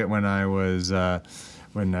day when I was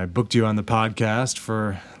when I booked you on the podcast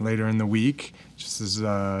for later in the week, just as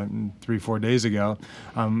 3-4 days ago,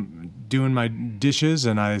 doing my dishes,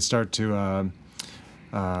 and I start to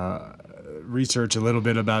research a little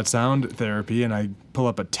bit about sound therapy, and I pull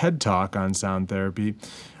up a TED Talk on sound therapy.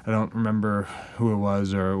 I don't remember who it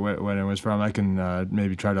was or when it was from. I can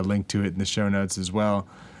maybe try to link to it in the show notes as well.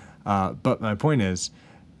 But my point is,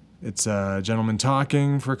 it's a gentleman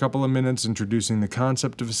talking for a couple of minutes, introducing the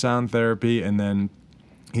concept of sound therapy, and then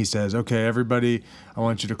he says, okay, everybody, I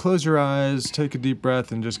want you to close your eyes, take a deep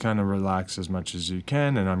breath, and just kind of relax as much as you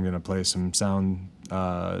can. And I'm going to play some sound,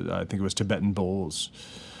 I think it was Tibetan bowls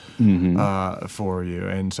for you.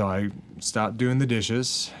 And so I stopped doing the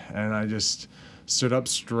dishes, and I just stood up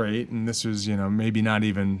straight. And this was,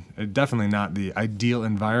 definitely not the ideal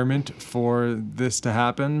environment for this to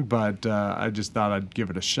happen. But I just thought I'd give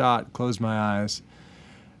it a shot, closed my eyes,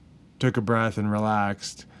 took a breath, and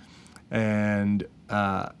relaxed. And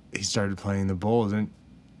he started playing the bowls, and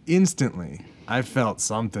instantly I felt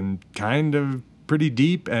something kind of pretty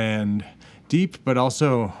deep, but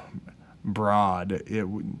also broad.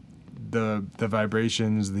 The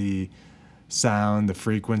vibrations, the sound, the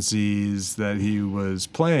frequencies that he was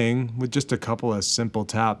playing with just a couple of simple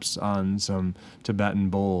taps on some Tibetan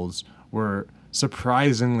bowls were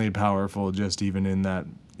surprisingly powerful, just even in that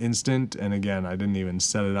instant. And again, I didn't even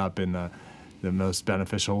set it up in the most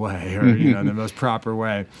beneficial way, or the most proper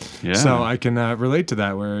way. Yeah. So I can relate to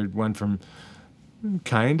that, where it went from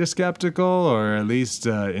kind of skeptical, or at least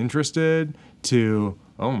interested, to,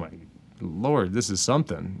 oh my Lord, this is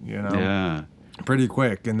something, Yeah. pretty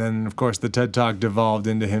quick. And then, of course, the TED Talk devolved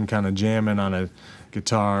into him kind of jamming on a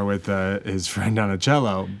guitar with his friend on a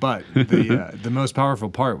cello. But the most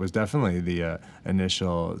powerful part was definitely the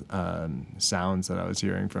initial sounds that I was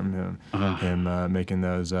hearing from him making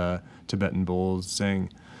those Tibetan bowls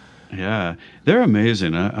sing. Yeah, they're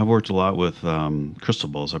amazing. I've worked a lot with crystal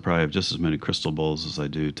bowls. I probably have just as many crystal bowls as I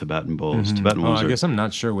do Tibetan bowls. Mm-hmm. Tibetan ones I guess I'm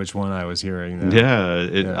not sure which one I was hearing there.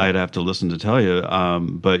 Yeah, I'd have to listen to tell you.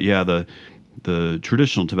 But yeah, the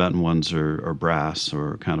traditional Tibetan ones are brass,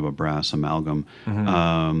 or kind of a brass amalgam.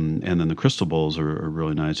 And then the crystal bowls are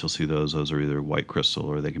really nice. You'll see those. Those are either white crystal,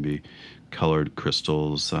 or they can be colored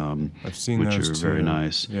crystals, I've seen which those are too. very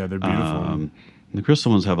nice. Yeah, they're beautiful. The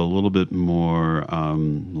crystal ones have a little bit more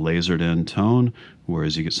lasered in tone,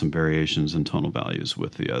 whereas you get some variations in tonal values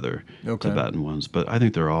with the other Tibetan ones. But I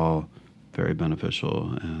think they're all very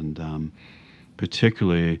beneficial, and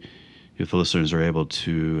particularly if the listeners are able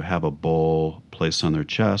to have a bowl placed on their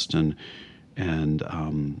chest and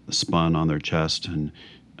spun on their chest and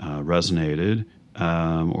resonated,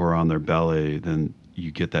 or on their belly, then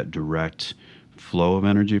you get that direct flow of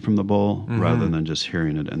energy from the bowl rather than just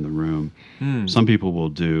hearing it in the room. Some people will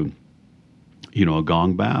do, a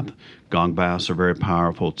gong bath. Gong baths are very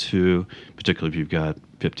powerful too, particularly if you've got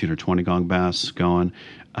 15 or 20 gong baths going.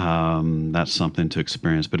 That's something to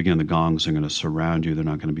experience. But again, the gongs are going to surround you. They're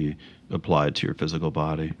not going to be applied to your physical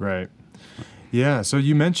body. Right. Yeah, so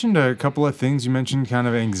you mentioned a couple of things. You mentioned kind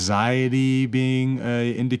of anxiety being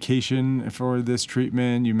an indication for this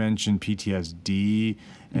treatment. You mentioned PTSD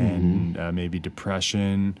and maybe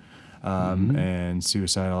depression and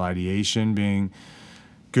suicidal ideation being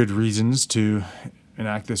good reasons to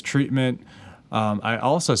enact this treatment. I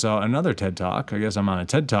also saw another TED Talk. I guess I'm on a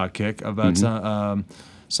TED Talk kick about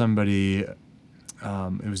somebody.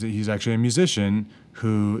 He's actually a musician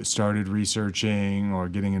who started researching or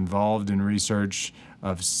getting involved in research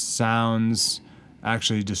of sounds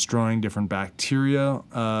actually destroying different bacteria,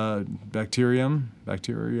 and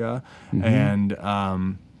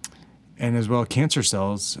as well cancer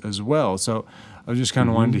cells as well. So I just kind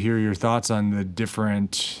of wanted to hear your thoughts on the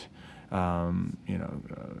different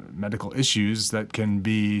medical issues that can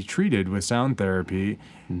be treated with sound therapy.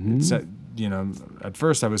 At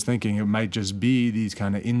first I was thinking it might just be these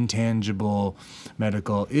kind of intangible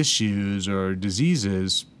medical issues or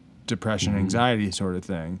diseases, depression, anxiety sort of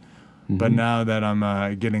thing. But now that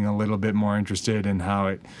I'm getting a little bit more interested in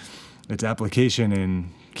how its application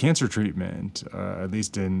in cancer treatment, at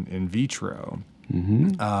least in vitro,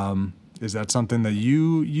 is that something that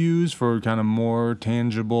you use for kind of more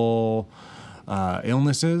tangible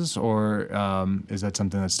illnesses, or is that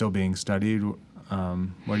something that's still being studied? What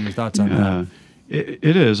are your thoughts on that?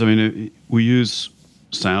 It is. I mean, we use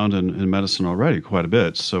sound in medicine already quite a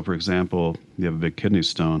bit. So, for example, you have a big kidney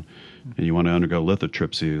stone and you want to undergo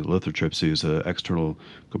lithotripsy. Lithotripsy is an external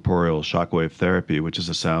corporeal shockwave therapy, which is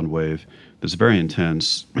a sound wave that's very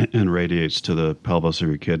intense and radiates to the pelvis of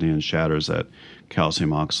your kidney and shatters that calcium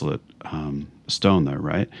oxalate stone there,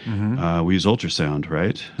 right? We use ultrasound,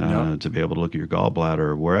 right, to be able to look at your gallbladder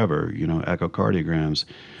or wherever, echocardiograms,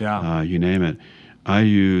 you name it. I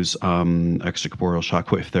use extracorporeal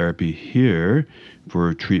shockwave therapy here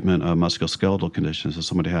for treatment of musculoskeletal conditions. If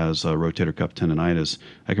somebody has rotator cuff tendonitis,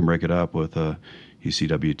 I can break it up with a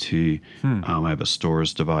ECWT. I have a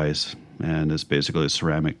Storrs device, and it's basically a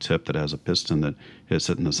ceramic tip that has a piston that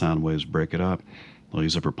hits it, and the sound waves break it up. I'll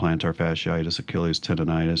use it for plantar fasciitis, Achilles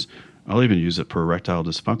tendonitis. I'll even use it for erectile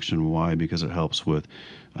dysfunction. Why? Because it helps with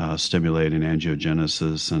stimulating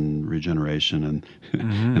angiogenesis and regeneration and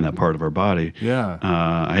in that part of our body. Yeah.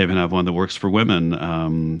 I even have one that works for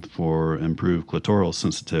women for improved clitoral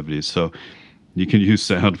sensitivity. So you can use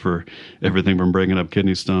sound for everything from bringing up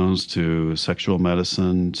kidney stones to sexual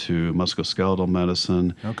medicine to musculoskeletal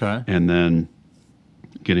medicine. Okay. And then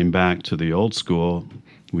getting back to the old school,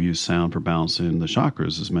 we use sound for balancing the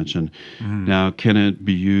chakras, as mentioned. Now, can it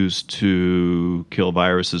be used to kill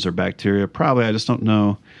viruses or bacteria? Probably. I just don't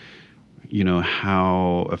know,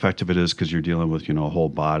 how effective it is because you're dealing with, a whole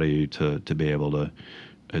body to be able to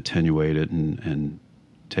attenuate it and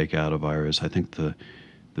take out a virus. I think the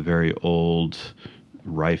very old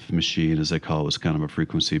Rife machine, as they call it, was kind of a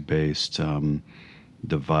frequency-based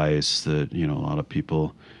device that, a lot of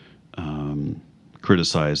people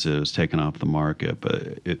criticized it as taken off the market,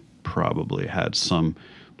 but it probably had some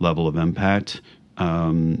level of impact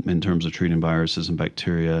in terms of treating viruses and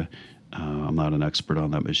bacteria. I'm not an expert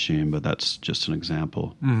on that machine, but that's just an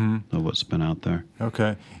example of what's been out there.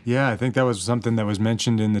 Okay. Yeah, I think that was something that was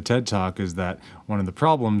mentioned in the TED Talk, is that one of the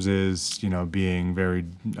problems is, being very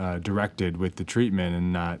directed with the treatment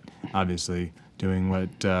and not obviously doing what,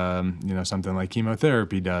 something like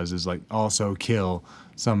chemotherapy does, is like also kill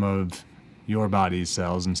some of your body's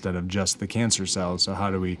cells instead of just the cancer cells. So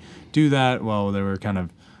how do we do that? Well, they were kind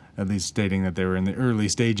of at least stating that they were in the early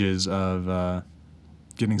stages of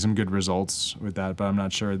getting some good results with that, but I'm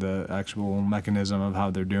not sure the actual mechanism of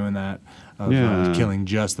how they're doing that, of killing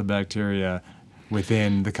just the bacteria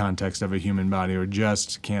within the context of a human body, or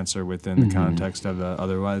just cancer within the context of an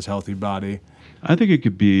otherwise healthy body. I think it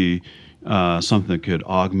could be something that could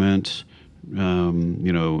augment,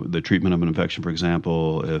 the treatment of an infection. For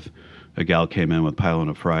example, if a gal came in with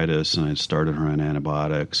pyelonephritis and I started her on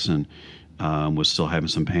antibiotics and was still having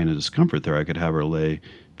some pain and discomfort there, I could have her lay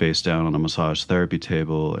face down on a massage therapy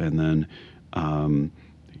table and then,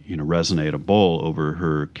 resonate a bowl over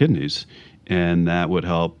her kidneys. And that would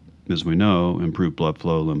help, as we know, improve blood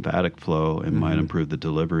flow, lymphatic flow, and might improve the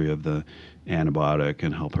delivery of the antibiotic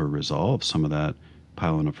and help her resolve some of that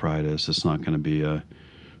pyelonephritis. It's not going to be a,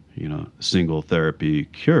 single therapy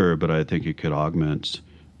cure, but I think it could augment,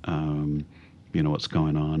 what's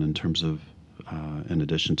going on in terms of in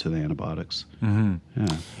addition to the antibiotics. Yeah.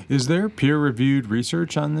 Is there peer-reviewed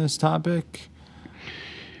research on this topic?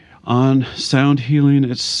 On sound healing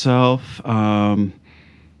itself,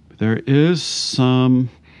 there is some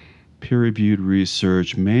peer-reviewed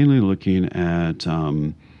research, mainly looking at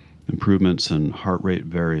improvements in heart rate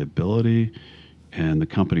variability. And the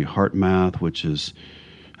company HeartMath, which is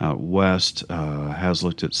out west, has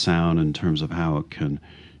looked at sound in terms of how it can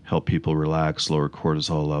help people relax, lower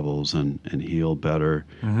cortisol levels, and heal better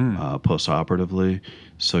post-operatively.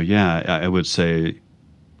 So yeah, I would say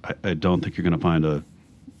I don't think you're going to find a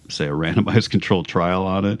randomized controlled trial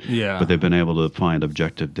on it. Yeah. But they've been able to find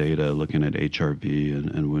objective data looking at HRV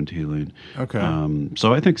and wound healing. Okay.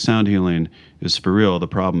 So I think sound healing is for real. The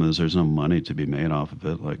problem is there's no money to be made off of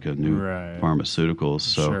it, like a new pharmaceuticals.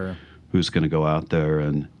 So who's going to go out there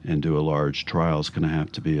and do a large trial? It's going to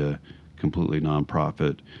have to be a completely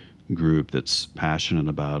nonprofit group that's passionate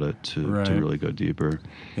about it to really go deeper.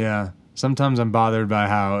 Yeah. Sometimes I'm bothered by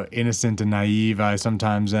how innocent and naive I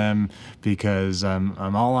sometimes am, because I'm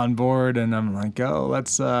all on board and I'm like, oh,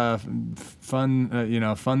 let's fund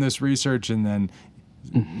this research, and then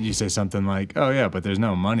you say something like, oh yeah, but there's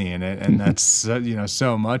no money in it, and that's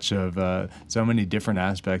so much of so many different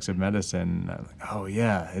aspects of medicine. Like, oh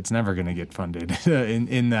yeah, it's never going to get funded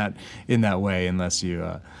in that way unless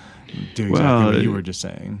you do exactly what you were just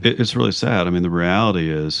saying. It's really sad. I mean, the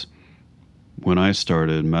reality is, when I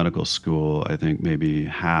started medical school, I think maybe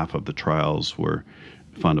half of the trials were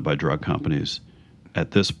funded by drug companies.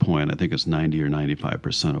 At this point, I think it's 90 or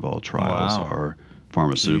 95% of all trials are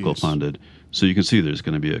pharmaceutical funded. So you can see there's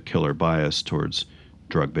going to be a killer bias towards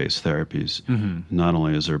drug-based therapies. Not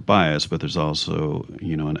only is there bias, but there's also,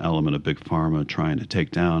 an element of big pharma trying to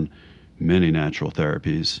take down many natural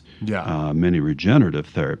therapies, many regenerative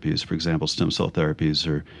therapies. For example, stem cell therapies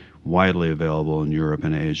are widely available in Europe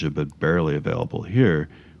and Asia, but barely available here.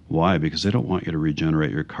 Why? Because they don't want you to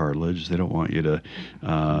regenerate your cartilage. They don't want you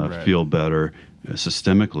to feel better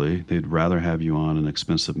systemically. They'd rather have you on an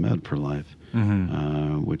expensive med for life,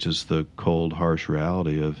 which is the cold, harsh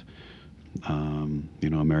reality of,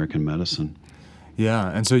 American medicine.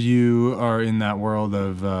 Yeah, and so you are in that world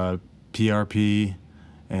of PRP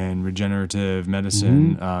and regenerative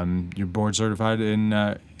medicine. You're board certified in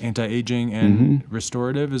anti-aging and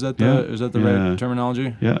restorative. Is that the right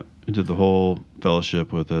terminology? Yeah, I did the whole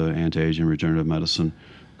fellowship with the anti-aging regenerative medicine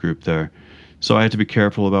group there. So I had to be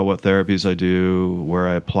careful about what therapies I do, where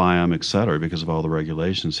I apply them, et cetera, because of all the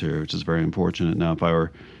regulations here, which is very unfortunate. Now, if I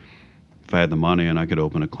had the money and I could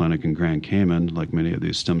open a clinic in Grand Cayman, like many of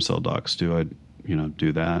these stem cell docs do, I'd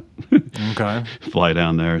do that. Okay. Fly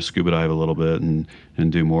down there, scuba dive a little bit, and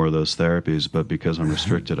do more of those therapies. But because I'm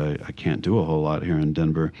restricted, I can't do a whole lot here in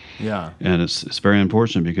Denver. Yeah. And it's very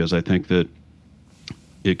unfortunate because I think that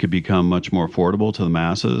it could become much more affordable to the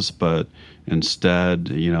masses, but instead,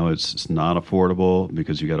 it's not affordable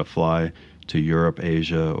because you got to fly to Europe,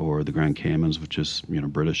 Asia, or the Grand Caymans, which is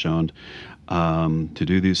British owned, to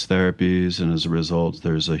do these therapies, and as a result,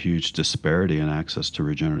 there's a huge disparity in access to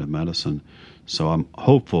regenerative medicine. So I'm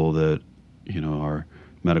hopeful that our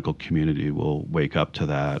medical community will wake up to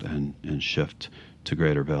that and shift to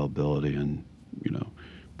greater availability and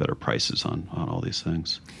better prices on all these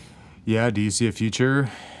things. Yeah. Do you see a future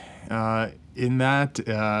in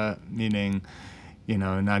that? Meaning,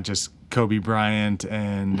 not just Kobe Bryant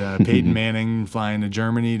and Peyton Manning flying to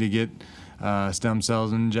Germany to get stem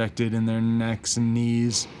cells injected in their necks and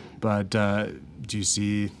knees, but do you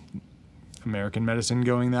see American medicine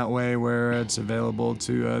going that way, where it's available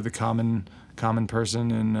to the common person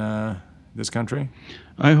in this country?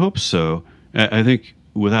 I hope so. I think,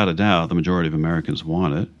 without a doubt, the majority of Americans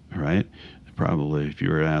want it, right? Probably, if you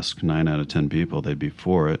were to ask 9 out of 10 people, they'd be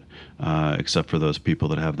for it, except for those people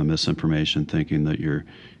that have the misinformation thinking that you're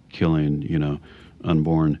killing,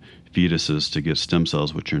 unborn fetuses to get stem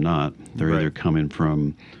cells, which you're not. They're either coming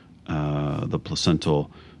from the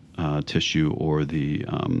placental tissue or the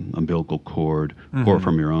umbilical cord, or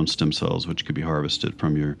from your own stem cells, which could be harvested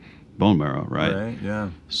from your bone marrow, right? Right, yeah.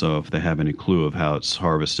 So if they have any clue of how it's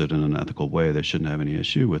harvested in an ethical way, they shouldn't have any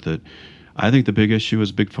issue with it. I think the big issue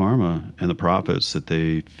is Big Pharma and the profits that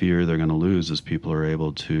they fear they're going to lose as people are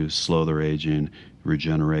able to slow their aging,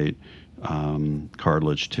 regenerate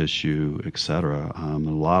cartilage tissue, et cetera. A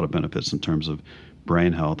lot of benefits in terms of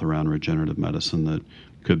brain health around regenerative medicine that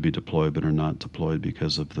could be deployed but are not deployed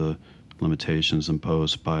because of the limitations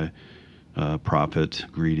imposed by profit,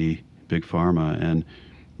 greedy Big Pharma. And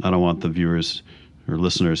I don't want the viewers or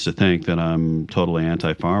listeners to think that I'm totally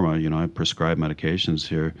anti-pharma. I prescribe medications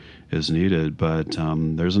here as needed, but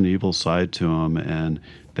there's an evil side to them, and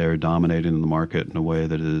they're dominating the market in a way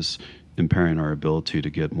that is impairing our ability to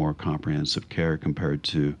get more comprehensive care compared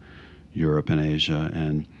to Europe and Asia.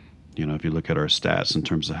 And, if you look at our stats in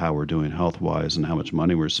terms of how we're doing health-wise and how much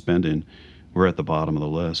money we're spending, we're at the bottom of the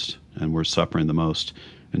list, and we're suffering the most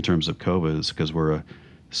in terms of COVID. It's because we're a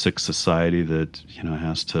sick society that,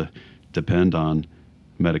 has to depend on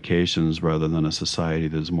medications rather than a society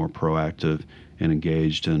that is more proactive and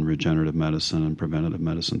engaged in regenerative medicine and preventative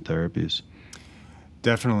medicine therapies.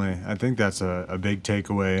 Definitely. I think that's a big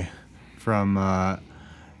takeaway from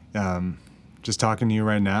just talking to you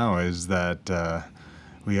right now, is that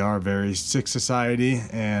we are a very sick society,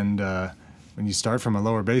 and when you start from a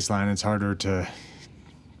lower baseline, it's harder to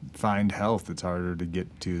find health. It's harder to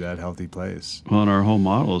get to that healthy place. Well, and our whole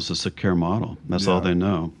model is a sick care model. That's all they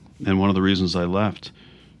know. And one of the reasons I left,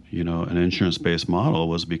 an insurance-based model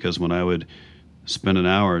was because when I would spend an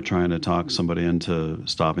hour trying to talk somebody into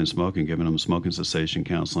stopping smoking, giving them smoking cessation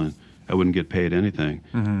counseling, I wouldn't get paid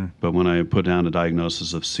anything. But when I put down a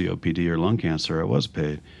diagnosis of COPD or lung cancer, I was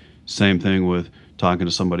paid. Same thing with talking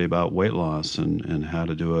to somebody about weight loss and how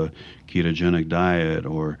to do a ketogenic diet,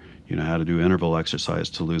 or how to do interval exercise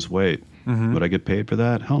to lose weight. Would I get paid for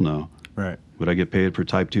that? Hell no. Right. Would I get paid for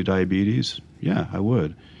type 2 diabetes? Yeah, I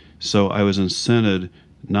would. So I was incented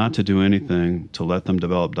not to do anything to let them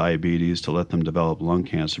develop diabetes, to let them develop lung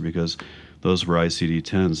cancer, because those were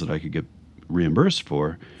ICD-10s that I could get reimbursed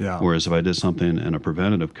for. Yeah. Whereas if I did something in a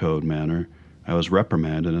preventative code manner, I was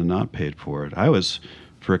reprimanded and not paid for it. I was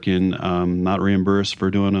frickin' not reimbursed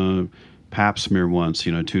for doing a pap smear once,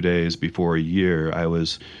 2 days before a year. I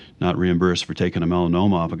was not reimbursed for taking a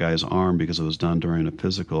melanoma off a guy's arm because it was done during a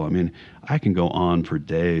physical. I mean, I can go on for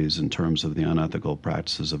days in terms of the unethical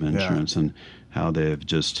practices of insurance and how they've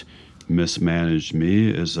just mismanaged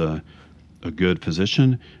me as a good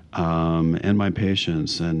physician and my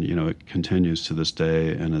patients. And, it continues to this day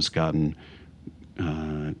and has gotten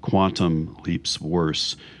quantum leaps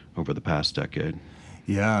worse over the past decade.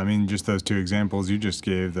 Yeah, I mean, just those two examples you just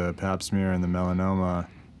gave, the pap smear and the melanoma,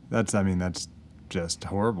 that's just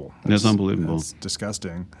horrible. It's unbelievable. It's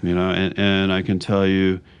disgusting. And I can tell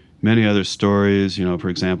you many other stories, for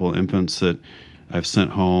example, infants that I've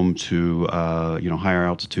sent home to, higher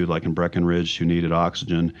altitude, like in Breckenridge, who needed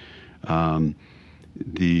oxygen.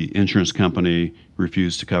 the insurance company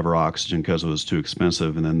refused to cover oxygen because it was too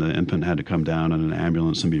expensive, and then the infant had to come down in an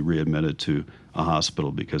ambulance and be readmitted to a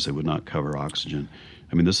hospital because they would not cover oxygen.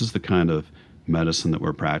 I mean, this is the kind of medicine that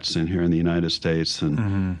we're practicing here in the United States,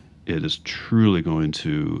 and it is truly going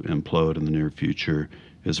to implode in the near future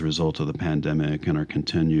as a result of the pandemic and our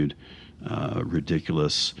continued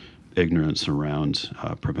ridiculous ignorance around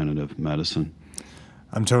preventative medicine.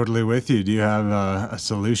 I'm totally with you. Do you have a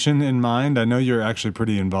solution in mind? I know you're actually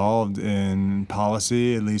pretty involved in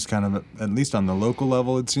policy, at least on the local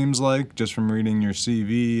level, it seems like, just from reading your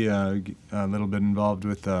CV, a little bit involved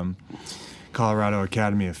with Colorado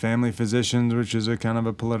Academy of Family Physicians, which is a kind of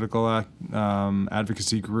a political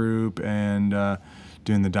advocacy group, and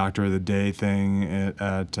doing the Doctor of the Day thing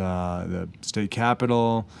at the state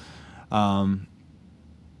capitol.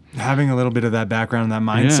 Having a little bit of that background, that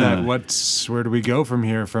mindset, where do we go from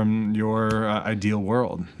here from your ideal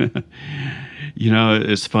world?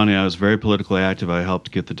 It's funny. I was very politically active. I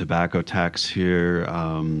helped get the tobacco tax here.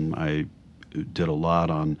 I did a lot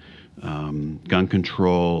on gun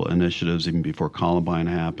control initiatives even before Columbine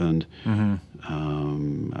happened.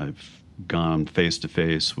 I've gone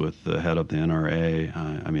face-to-face with the head of the NRA.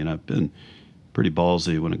 I've been pretty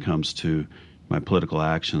ballsy when it comes to my political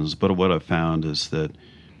actions. But what I've found is that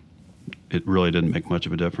it really didn't make much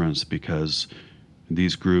of a difference because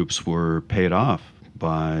these groups were paid off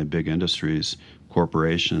by big industries,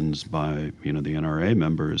 corporations, by the NRA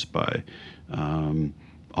members, by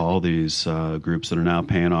all these groups that are now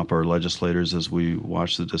paying off our legislators as we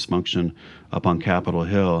watch the dysfunction up on Capitol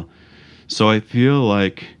Hill. So I feel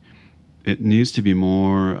like it needs to be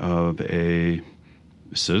more of a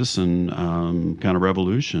citizen kind of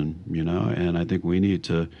revolution, and I think we need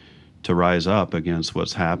to rise up against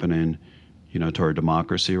what's happening, to our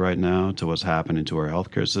democracy right now, to what's happening to our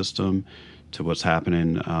healthcare system, to what's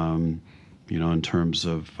happening, in terms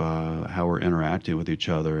of how we're interacting with each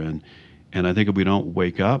other. And I think if we don't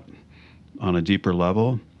wake up on a deeper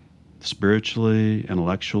level, spiritually,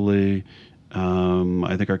 intellectually,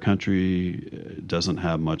 I think our country doesn't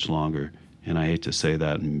have much longer. And I hate to say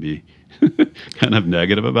that and be kind of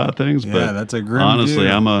negative about things, but that's a grim honestly,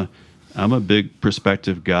 view. I'm a big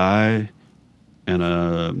perspective guy and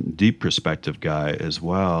a deep perspective guy as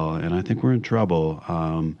well. And I think we're in trouble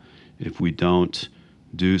if we don't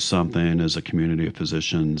do something as a community of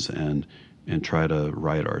physicians and try to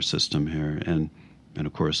right our system here. And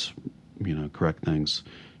of course, correct things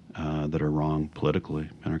that are wrong politically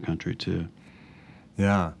in our country too.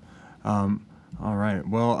 Yeah. All right.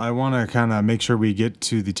 Well, I want to kind of make sure we get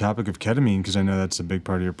to the topic of ketamine because I know that's a big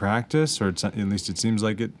part of your practice, or at least it seems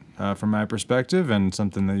like it from my perspective, and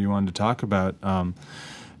something that you wanted to talk about.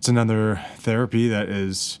 It's another therapy that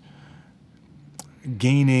is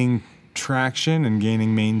gaining traction and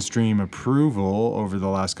gaining mainstream approval over the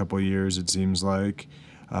last couple of years, it seems like.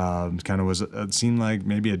 It seemed like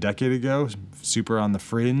maybe a decade ago, super on the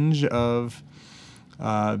fringe of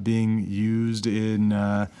being used in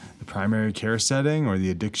the primary care setting or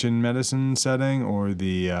the addiction medicine setting or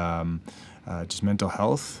the just mental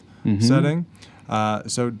health setting.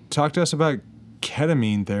 So talk to us about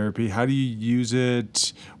ketamine therapy. How do you use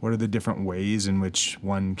it? What are the different ways in which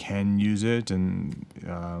one can use it? And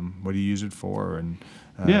what do you use it for? And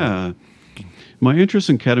my interest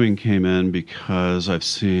in ketamine came in because I've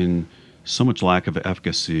seen so much lack of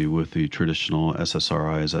efficacy with the traditional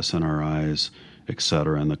SSRIs, SNRIs, et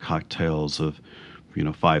cetera, and the cocktails of,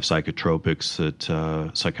 5 psychotropics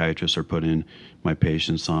that psychiatrists are putting my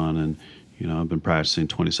patients on. And, I've been practicing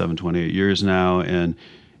 27, 28 years now,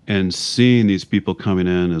 and seeing these people coming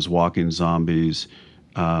in as walking zombies,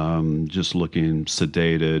 just looking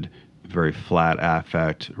sedated, very flat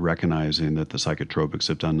affect, recognizing that the psychotropics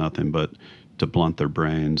have done nothing but to blunt their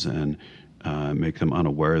brains and make them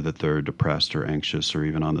unaware that they're depressed or anxious or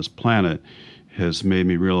even on this planet, has made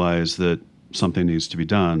me realize that something needs to be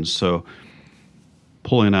done. So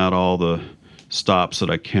pulling out all the stops that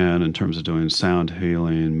I can in terms of doing sound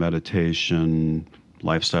healing, meditation,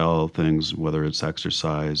 lifestyle things, whether it's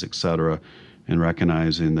exercise, etc., and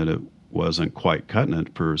recognizing that it wasn't quite cutting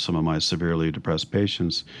it for some of my severely depressed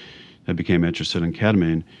patients, I became interested in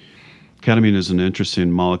ketamine. Ketamine is an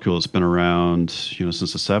interesting molecule. It's been around, since the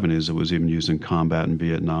 70s. It was even used in combat in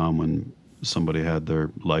Vietnam when somebody had their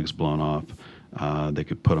legs blown off. They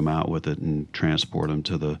could put them out with it and transport them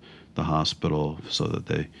to the hospital so that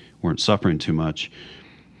they weren't suffering too much.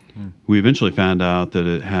 We eventually found out that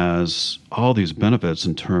it has all these benefits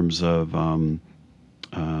in terms of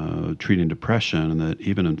treating depression, and that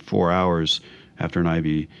even in 4 hours after an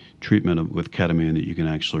IV treatment with ketamine, that you can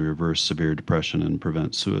actually reverse severe depression and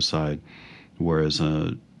prevent suicide, whereas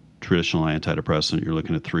traditional antidepressant, you're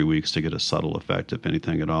looking at 3 weeks to get a subtle effect, if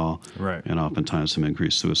anything at all. Right. And oftentimes some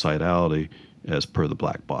increased suicidality as per the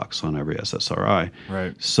black box on every SSRI.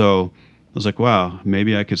 Right. So I was like, wow,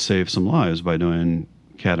 maybe I could save some lives by doing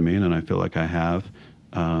ketamine, and I feel like I have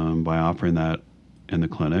by offering that in the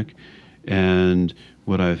clinic. And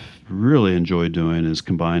what I've really enjoyed doing is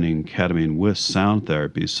combining ketamine with sound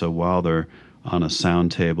therapy. So while they're on a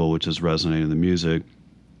sound table, which is resonating the music,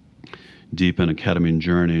 deep in a ketamine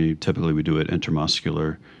journey, typically we do it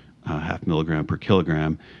intramuscular, 0.5 milligram per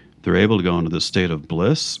kilogram, they're able to go into this state of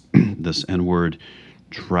bliss, this inward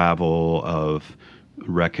travel of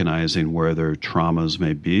recognizing where their traumas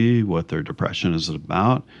may be, what their depression is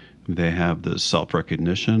about. They have the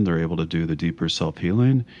self-recognition. They're able to do the deeper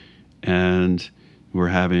self-healing. And we're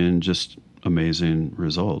having just amazing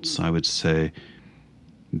results. I would say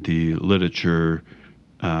the literature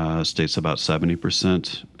states about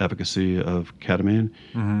 70% efficacy of ketamine.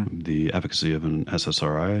 The efficacy of an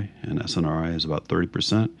SSRI and SNRI is about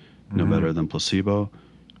 30%, no better than placebo.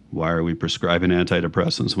 Why are we prescribing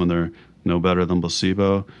antidepressants when they're no better than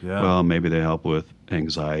placebo? Yeah. Well, maybe they help with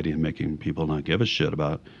anxiety and making people not give a shit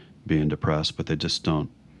about being depressed, but they just don't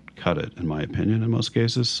cut it, in my opinion, in most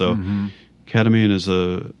cases. So ketamine is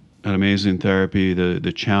an amazing therapy.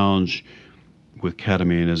 The challenge with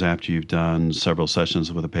ketamine is after you've done several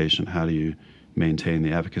sessions with a patient, how do you maintain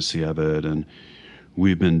the efficacy of it? And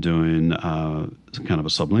we've been doing kind of a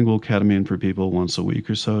sublingual ketamine for people once a week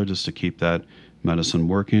or so, just to keep that medicine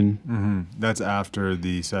working. That's after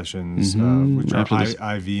the sessions, which After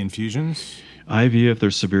are IV infusions? IV if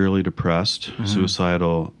they're severely depressed,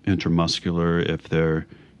 suicidal, intramuscular if they're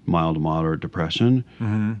mild to moderate depression,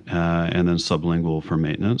 and then sublingual for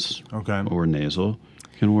maintenance. Okay. Or nasal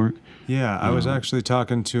can work. Yeah, I was actually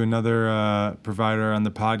talking to another provider on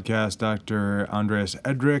the podcast, Dr. Andreas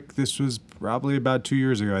Edrick. This was probably about 2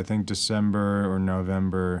 years ago, I think December or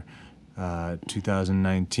November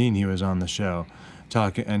 2019. He was on the show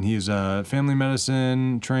talking, and he's a family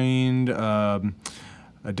medicine trained,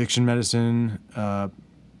 addiction medicine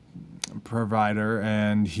provider,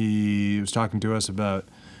 and he was talking to us about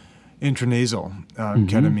intranasal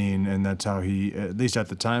ketamine, and that's how he, at least at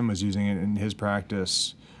the time, was using it in his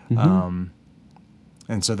practice.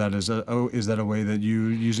 And so that is is that a way that you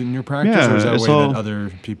use it in your practice, Yeah, or is that a it's way all- that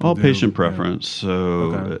other people All do? patient Yeah. preference. So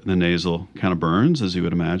Okay. the nasal kind of burns, as you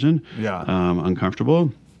would imagine, Yeah.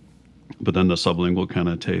 uncomfortable. But then the sublingual kind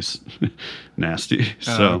of tastes nasty.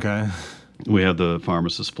 So Okay. we have the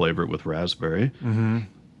pharmacist flavor it with raspberry.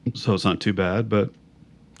 So it's not too bad, but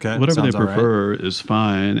Okay. whatever they Sounds all right. prefer is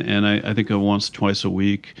fine. And I think a once, twice a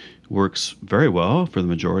week works very well for the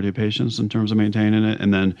majority of patients in terms of maintaining it.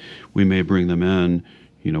 And then we may bring them in,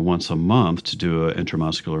 once a month to do an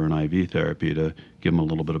intramuscular and IV therapy to give them a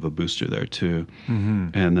little bit of a booster there too.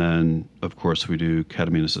 And then, of course, we do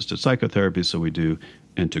ketamine-assisted psychotherapy. So we do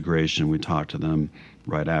integration. We talk to them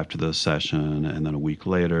right after the session. And then a week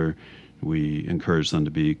later, we encourage them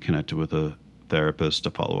to be connected with a therapist,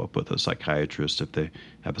 to follow up with a psychiatrist if they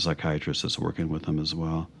have a psychiatrist that's working with them as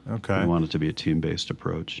well. Okay. We want it to be a team-based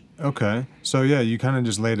approach. Okay. So yeah, you kind of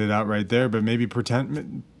just laid it out right there, but maybe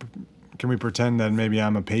can we pretend that maybe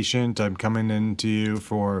I'm a patient, I'm coming into you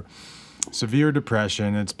for severe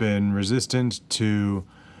depression, it's been resistant to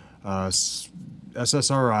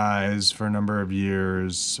SSRIs for a number of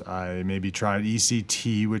years, I maybe tried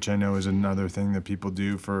ECT, which I know is another thing that people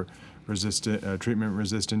do for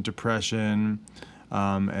treatment-resistant depression,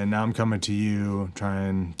 and now I'm coming to you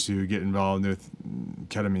trying to get involved with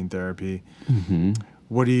ketamine therapy.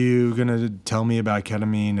 What are you going to tell me about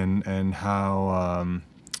ketamine, and how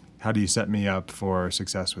do you set me up for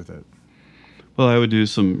success with it? Well, I would do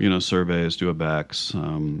some, surveys, do a BACS,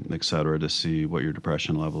 et cetera, to see what your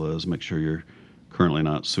depression level is, make sure you're currently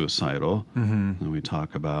not suicidal. And we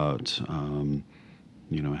talk about,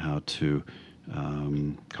 how to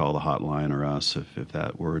call the hotline or us if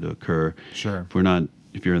that were to occur. Sure.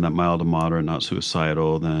 If you're in that mild to moderate, not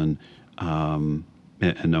suicidal, then and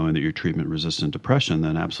knowing that you're treatment-resistant depression,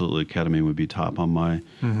 then absolutely ketamine would be top on my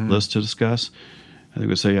list to discuss. I think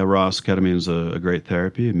we say, yeah, Ross, ketamine is a great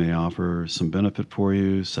therapy. It may offer some benefit for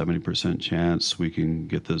you, 70% chance we can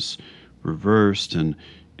get this reversed, and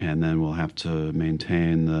then we'll have to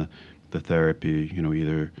maintain the therapy,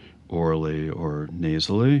 either orally or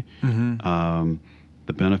nasally.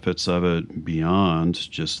 The benefits of it beyond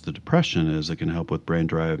just the depression is it can help with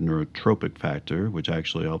brain-derived neurotropic factor, which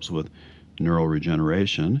actually helps with neural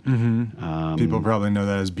regeneration. People probably know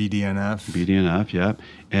that as BDNF. BDNF, yeah.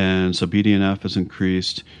 And so BDNF has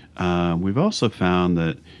increased. We've also found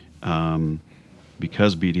that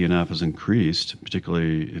because BDNF has increased,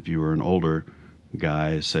 particularly if you were an older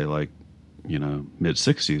guy, say like, mid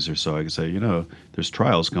 60s or so, I could say, there's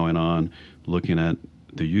trials going on looking at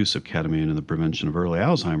the use of ketamine in the prevention of early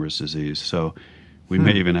Alzheimer's disease. So we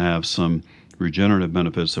may even have some regenerative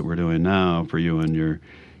benefits that we're doing now for you in your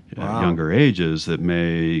Wow. younger ages that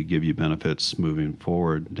may give you benefits moving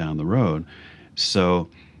forward down the road. So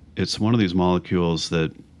it's one of these molecules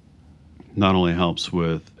that not only helps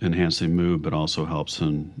with enhancing mood, but also helps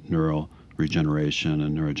in neural regeneration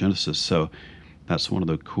and neurogenesis. So that's one of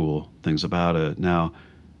the cool things about it. Now,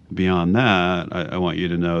 beyond that, I want you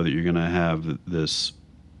to know that you're going to have this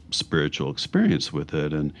spiritual experience with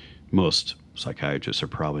it. And most psychiatrists are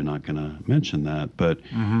probably not going to mention that, but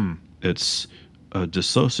it's a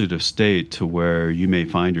dissociative state to where you may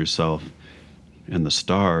find yourself in the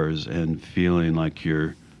stars and feeling like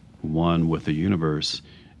you're one with the universe.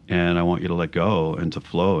 And I want you to let go and to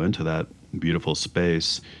flow into that beautiful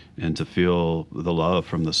space and to feel the love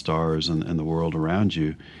from the stars and the world around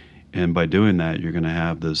you. And by doing that, you're going to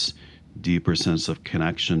have this deeper sense of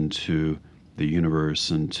connection to the universe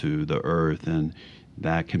and to the earth. And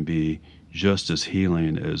that can be just as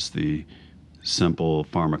healing as the simple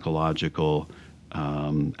pharmacological,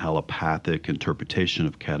 allopathic interpretation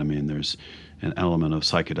of ketamine. There's an element of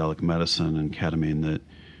psychedelic medicine in ketamine that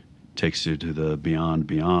takes you to the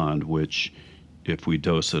beyond, which, if we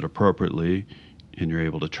dose it appropriately and you're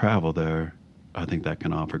able to travel there, I think that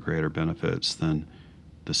can offer greater benefits than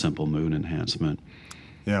the simple mood enhancement.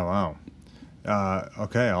 Yeah, wow.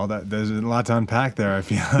 Okay, all that, there's a lot to unpack there. I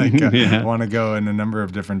feel like I want to go in a number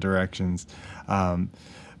of different directions.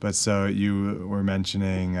 But so you were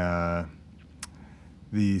mentioning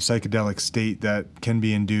the psychedelic state that can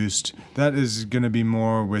be induced. That is going to be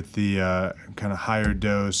more with the kind of higher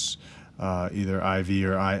dose, either IV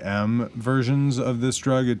or IM versions of this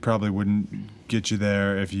drug. It probably wouldn't get you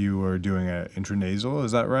there if you were doing an intranasal.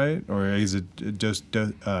 Is that right? Or is it dose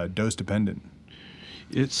dependent?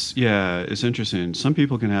 It's interesting. Some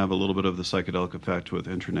people can have a little bit of the psychedelic effect with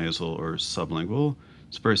intranasal or sublingual.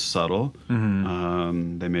 It's very subtle.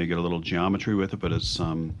 They may get a little geometry with it, but it's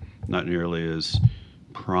not nearly as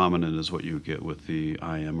prominent as what you get with the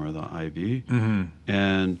IM or the IV.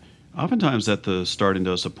 And oftentimes at the starting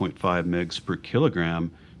dose of 0.5 mg per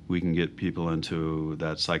kilogram, we can get people into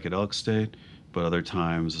that psychedelic state, but other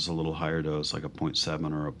times it's a little higher dose, like a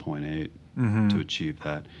 0.7 or a 0.8 to achieve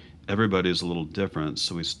that. Everybody's a little different,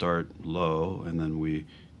 so we start low and then we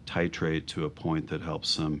titrate to a point that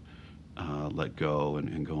helps them let go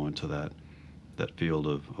and go into that field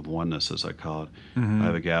of oneness, as I call it. I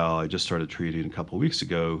have a gal I just started treating a couple of weeks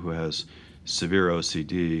ago who has severe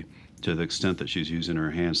OCD to the extent that she's using her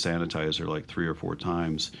hand sanitizer like 3 or 4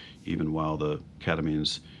 times, even while the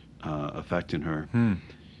ketamine's affecting her.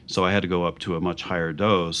 So I had to go up to a much higher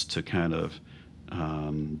dose to kind of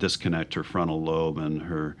disconnect her frontal lobe and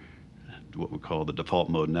her, what we call the default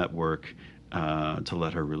mode network, to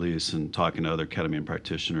let her release. And talking to other ketamine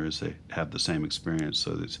practitioners, they have the same experience.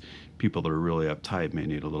 So these people that are really uptight may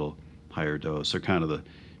need a little higher dose. They're kind of the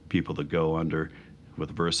people that go under with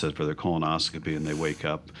Versed for their colonoscopy and they wake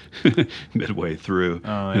up midway through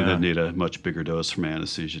and then need a much bigger dose from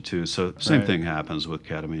anesthesia too. So same thing happens with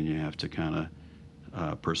ketamine. You have to kind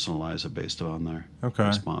of personalize it based on their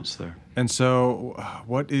response there. And so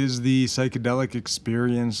what is the psychedelic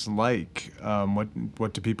experience like?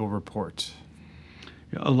 What do people report?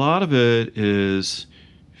 A lot of it is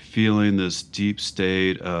feeling this deep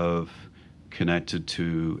state of connected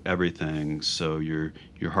to everything. So your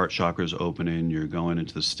heart chakra is opening, you're going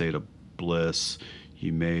into the state of bliss.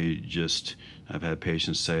 You may just, I've had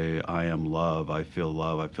patients say, I am love, I feel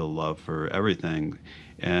love for everything.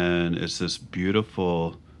 And it's this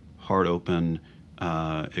beautiful, heart open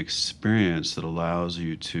experience that allows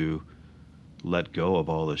you to let go of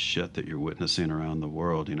all the shit that you're witnessing around the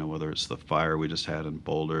world, whether it's the fire we just had in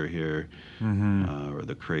Boulder here, or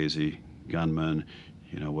the crazy gunman,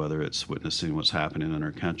 whether it's witnessing what's happening in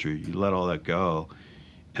our country. You let all that go,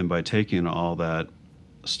 and by taking all that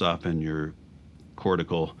stuff in your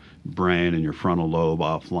cortical brain and your frontal lobe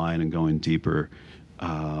offline and going deeper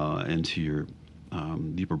into your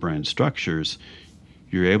deeper brain structures,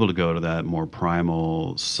 you're able to go to that more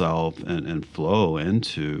primal self and flow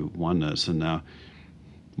into oneness. And now,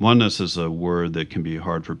 oneness is a word that can be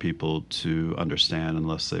hard for people to understand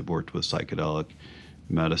unless they've worked with psychedelic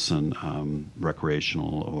medicine,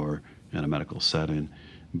 recreational or in a medical setting.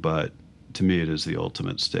 But to me, it is the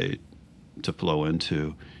ultimate state to flow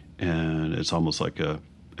into, and it's almost like a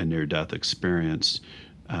near-death experience.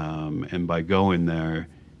 And by going there,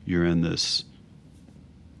 you're in this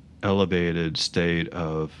elevated state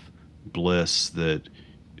of bliss that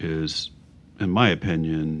is, in my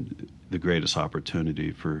opinion, the greatest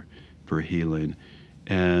opportunity for healing.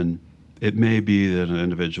 And it may be that an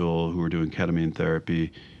individual who we're doing ketamine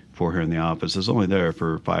therapy for here in the office is only there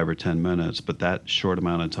for 5 or 10 minutes, but that short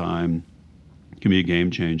amount of time can be a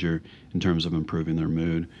game changer in terms of improving their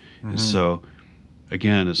mood. Mm-hmm. So,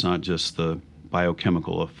 again, it's not just the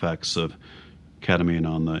biochemical effects of ketamine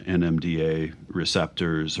on the NMDA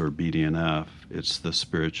receptors or BDNF, it's the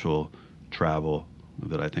spiritual travel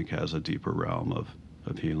that I think has a deeper realm of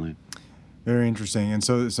healing. Very interesting. And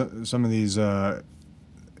so some of these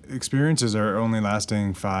experiences are only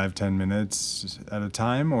lasting 5-10 minutes at a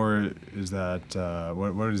time, or is that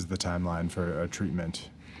what is the timeline for a treatment?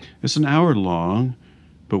 It's an hour long,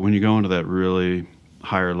 but when you go into that really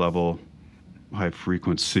higher level, high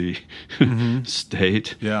frequency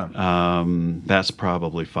state, that's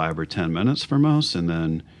probably 5 or 10 minutes for most, and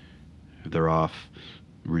then they're off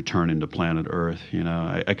returning to planet Earth.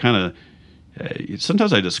 I kind of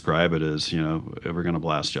sometimes I describe it as, we're going to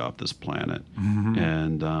blast you off this planet.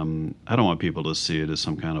 And I don't want people to see it as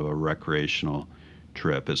some kind of a recreational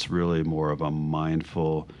trip. It's really more of a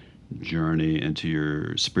mindful journey into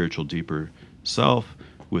your spiritual, deeper self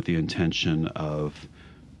with the intention of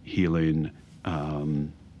healing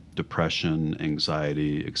depression,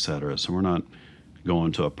 anxiety, etc. So we're not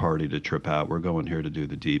going to a party to trip out. We're going here to do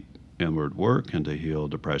the deep inward work and to heal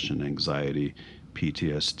depression, anxiety,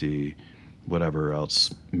 PTSD, whatever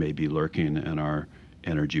else may be lurking in our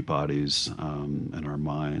energy bodies and our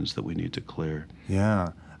minds that we need to clear. Yeah.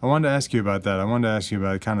 I wanted to ask you about that. I wanted to ask you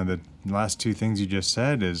about kind of the last two things you just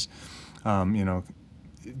said is,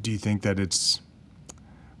 do you think that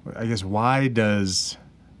why does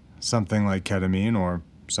something like ketamine or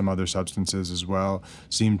some other substances as well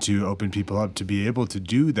seem to open people up to be able to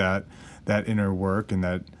do that inner work and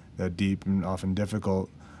that deep and often difficult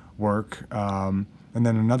work? And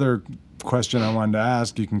then another question I wanted to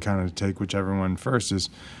ask, you can kind of take whichever one first, is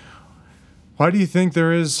why do you think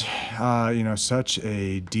there is, such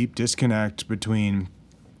a deep disconnect between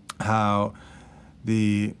how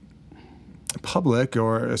the public,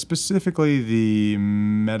 or specifically the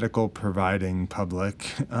medical providing public,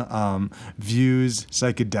 views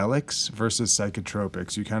psychedelics versus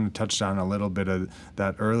psychotropics? You kind of touched on a little bit of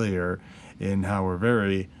that earlier in how we're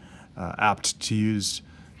very apt to use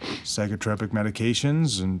psychotropic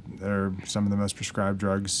medications, and they're some of the most prescribed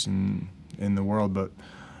drugs in the world,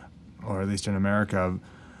 or at least in America.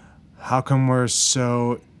 How come we're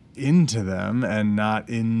so into them and not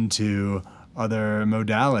into other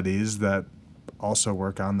modalities that also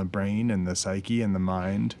work on the brain and the psyche and the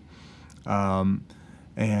mind?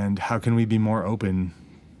 And how can we be more open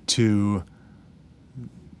to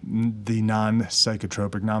the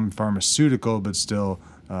non-psychotropic, non-pharmaceutical, but still,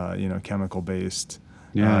 chemical-based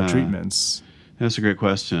treatments? That's a great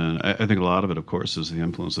question. I think a lot of it, of course, is the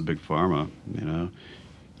influence of big pharma.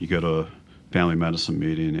 You go to a family medicine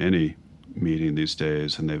meeting, any meeting these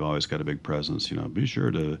days, and they've always got a big presence. Be sure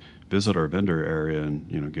to visit our vendor area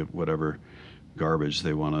and give whatever garbage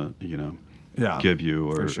they want to, give you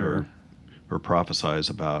or prophesize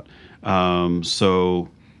about. So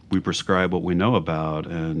we prescribe what we know about,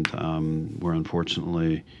 and we're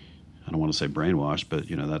unfortunately, I don't want to say brainwashed, but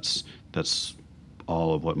that's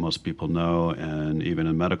all of what most people know. And even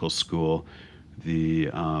in medical school, the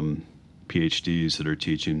PhDs that are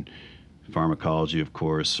teaching pharmacology, of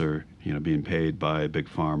course, are being paid by big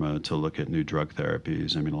pharma to look at new drug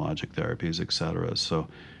therapies, immunologic therapies, et cetera. So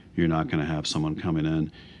you're not going to have someone coming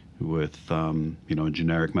in with a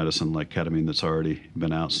generic medicine like ketamine that's already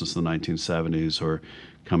been out since the 1970s, or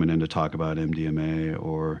coming in to talk about MDMA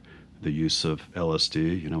or the use of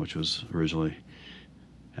LSD, which was originally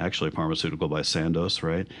actually pharmaceutical by Sandoz,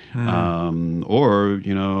 right? Or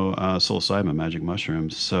psilocybin, magic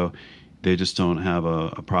mushrooms. So they just don't have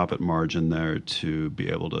a profit margin there to be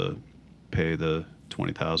able to pay the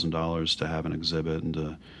 $20,000 to have an exhibit and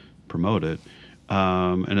to promote it.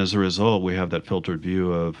 And as a result, we have that filtered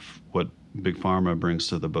view of what big pharma brings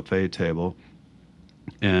to the buffet table.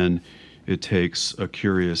 And it takes a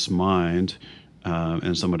curious mind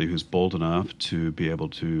and somebody who's bold enough to be able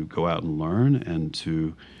to go out and learn and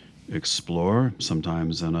to explore,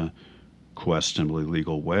 sometimes in a questionably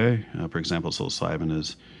legal way. For example, psilocybin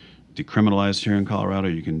is decriminalized here in Colorado.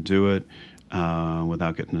 You can do it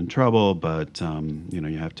without getting in trouble, but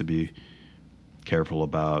you have to be careful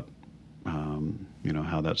about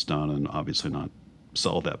how that's done, and obviously not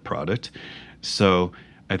sell that product. So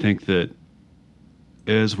I think that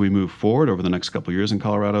as we move forward over the next couple of years in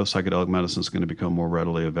Colorado, psychedelic medicine is going to become more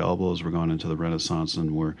readily available as we're going into the Renaissance,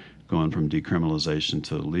 and we're going from decriminalization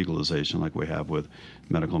to legalization like we have with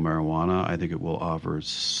medical marijuana. I think it will offer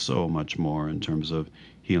so much more in terms of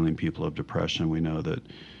healing people of depression. We know that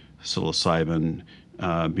psilocybin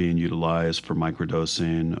being utilized for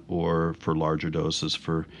microdosing or for larger doses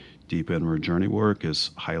for deep inward journey work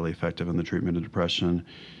is highly effective in the treatment of depression.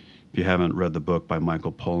 If you haven't read the book by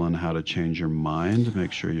Michael Pollan, How to Change Your Mind,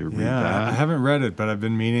 make sure you read that. I haven't read it, but I've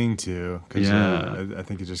been meaning to, because Yeah. I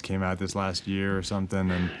think it just came out this last year or something,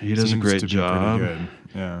 and He does a seems great to be job. pretty good.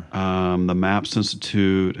 Yeah. The MAPS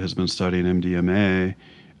Institute has been studying MDMA.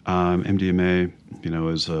 MDMA,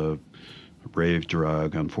 is a rave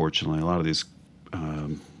drug, unfortunately. A lot of these,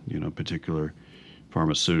 particular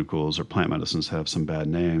pharmaceuticals or plant medicines have some bad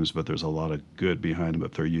names, but there's a lot of good behind them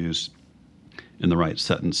if they're used in the right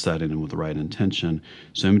setting and with the right intention.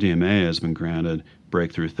 So MDMA has been granted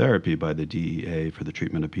breakthrough therapy by the DEA for the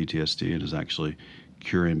treatment of PTSD and is actually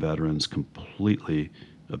curing veterans completely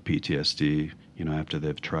of PTSD, after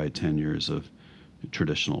they've tried 10 years of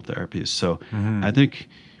traditional therapies. So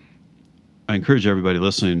I encourage everybody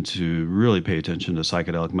listening to really pay attention to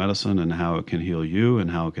psychedelic medicine and how it can heal you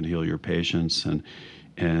and how it can heal your patients,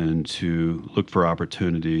 and to look for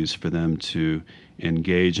opportunities for them to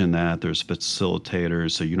engage in that. There's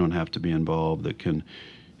facilitators, so you don't have to be involved, that can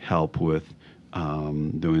help with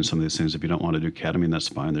doing some of these things. If you don't want to do ketamine, that's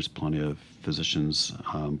fine. There's plenty of physicians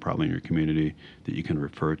probably in your community that you can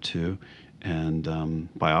refer to. And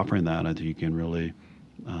by offering that, I think you can really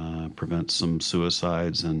prevent some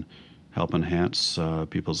suicides and help enhance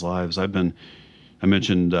people's lives. I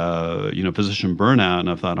mentioned, physician burnout, and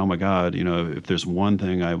I thought, oh my God, if there's one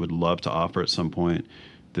thing I would love to offer at some point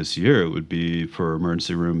this year, it would be for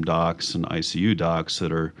emergency room docs and ICU docs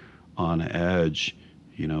that are on edge,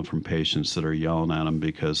 from patients that are yelling at them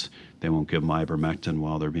because they won't give them ivermectin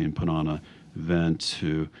while they're being put on a vent,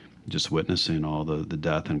 to just witnessing all the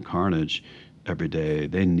death and carnage every day.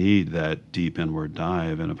 They need that deep inward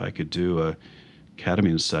dive. And if I could do a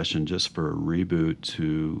ketamine session just for a reboot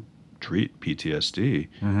to treat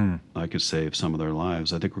PTSD, I could save some of their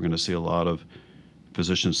lives. I think we're going to see a lot of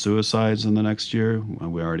physician suicides in the next year.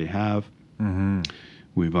 We already have.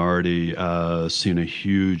 We've already seen a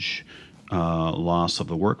huge loss of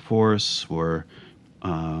the workforce, where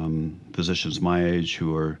physicians my age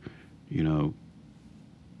who are,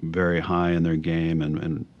 very high in their game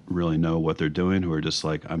and really know what they're doing, who are just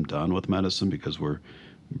like, I'm done with medicine because we're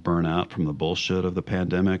burnt out from the bullshit of the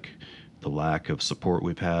pandemic, the lack of support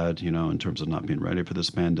we've had, in terms of not being ready for this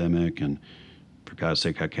pandemic. And for God's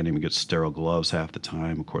sake, I can't even get sterile gloves half the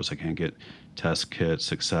time. Of course, I can't get test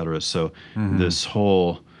kits, et cetera. So this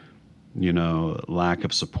whole, lack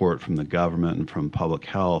of support from the government and from public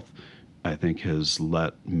health, I think has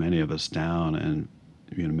let many of us down and,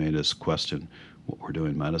 made us question what we're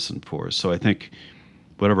doing medicine for. So I think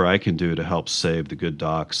whatever I can do to help save the good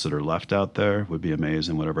docs that are left out there would be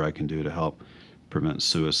amazing. Whatever I can do to help prevent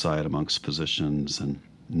suicide amongst physicians and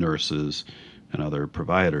nurses and other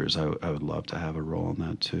providers, I would love to have a role in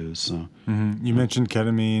that too. So you mentioned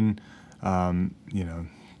ketamine,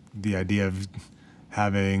 the idea of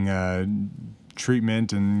having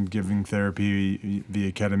treatment and giving therapy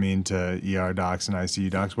via ketamine to ER docs and ICU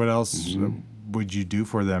docs. What else would you do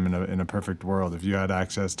for them in a perfect world if you had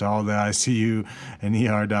access to all the ICU and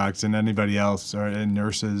ER docs and anybody else, and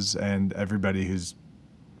nurses and everybody who's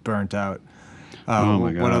burnt out? Oh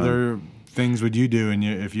my God. What other things would you do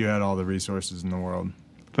if you had all the resources in the world?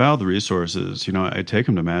 If I had the resources, I'd take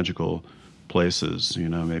them to magical places.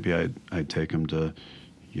 Maybe I'd take them to,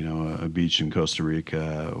 a beach in Costa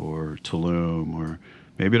Rica or Tulum or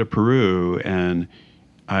maybe to Peru, and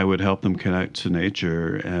I would help them connect to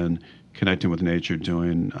nature, and connecting with nature,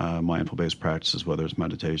 doing mindful-based practices, whether it's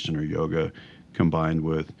meditation or yoga, combined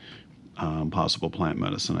with possible plant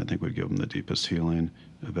medicine, I think would give them the deepest healing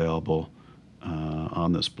available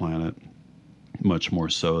on this planet, much more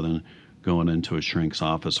so than going into a shrink's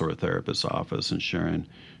office or a therapist's office and sharing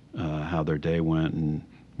how their day went and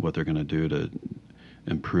what they're going to do to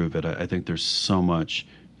improve it. I think there's so much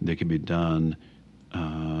that can be done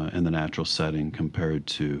in the natural setting compared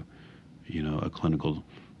to, a clinical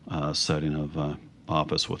setting of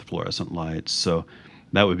office with fluorescent lights. So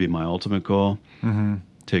that would be my ultimate goal.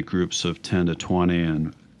 Take groups of 10 to 20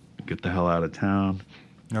 and get the hell out of town.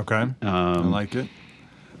 Okay, I like it.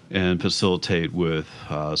 And facilitate with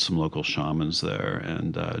some local shamans there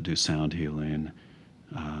and do sound healing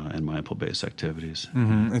and mindful-based activities.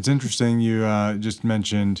 It's interesting you just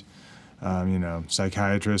mentioned,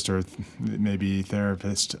 psychiatrist or maybe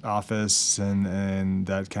therapist office and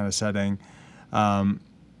that kind of setting.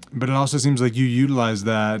 But it also seems like you utilize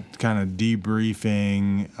that kind of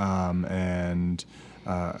debriefing and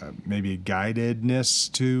maybe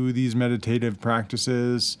guidedness to these meditative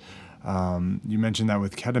practices You mentioned that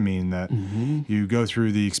with ketamine, that Mm-hmm. you go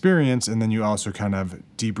through the experience and then you also kind of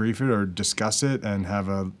debrief it or discuss it and have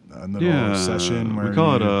a little Yeah, session where we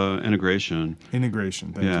call it you integration.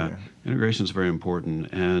 integration. Thank Yeah, you. integration is very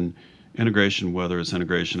important, and integration, whether it's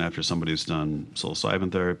integration after somebody's done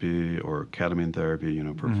psilocybin therapy or ketamine therapy,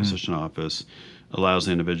 per Mm-hmm. physician office, allows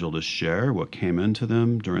the individual to share what came into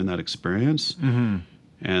them during that experience, Mm-hmm.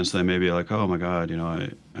 and so they may be like, "Oh my God,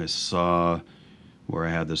 I saw where I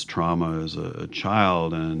had this trauma as a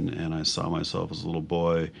child, and I saw myself as a little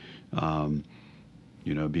boy, um,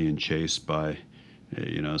 being chased by,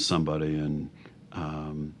 somebody and."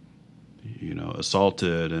 Um,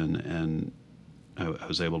 assaulted, and I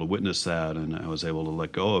was able to witness that, and I was able to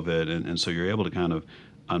let go of it, and so you're able to kind of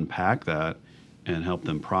unpack that and help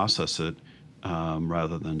them process it,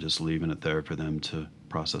 rather than just leaving it there for them to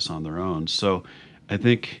process on their own. So I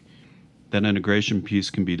think that integration piece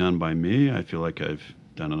can be done by me. I feel like I've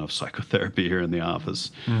done enough psychotherapy here in the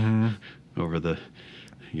office Mm-hmm. over the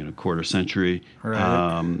quarter century,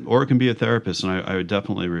 Right. or it can be a therapist, and I would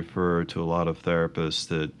definitely refer to a lot of therapists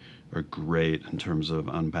that are great in terms of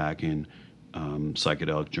unpacking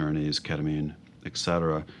psychedelic journeys, ketamine,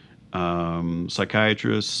 etc.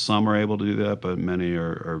 Psychiatrists, some are able to do that, but many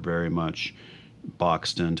are very much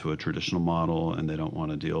boxed into a traditional model, and they don't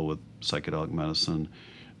want to deal with psychedelic medicine.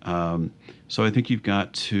 So I think you've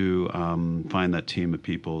got to find that team of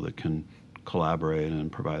people that can collaborate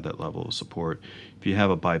and provide that level of support. If you have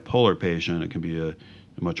a bipolar patient, it can be a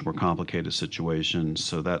much more complicated situation.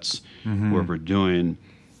 So that's Mm-hmm. where we're doing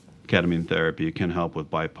ketamine therapy. It can help with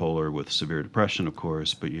bipolar, with severe depression, of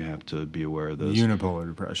course, but you have to be aware of those. Unipolar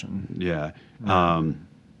depression. Yeah. Right.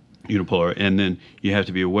 Unipolar. And then you have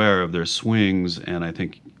to be aware of their swings. And I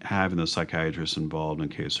think having the psychiatrist involved in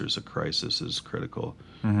case there's a crisis is critical.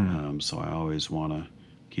 Mm-hmm. So I always want to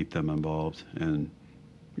keep them involved and,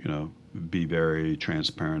 be very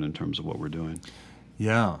transparent in terms of what we're doing.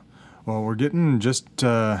 Yeah. Well, we're getting just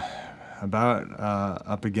about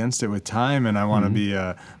up against it with time, and I want to Mhm.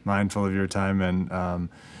 be mindful of your time, and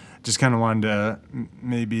just kind of wanted to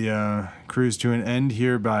maybe cruise to an end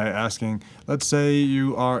here by asking, let's say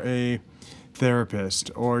you are a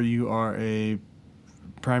therapist or you are a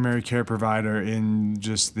primary care provider in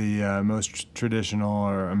just the most traditional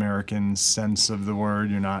or American sense of the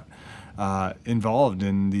word. You're not involved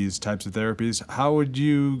in these types of therapies. How would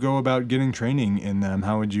you go about getting training in them?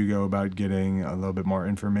 How would you go about getting a little bit more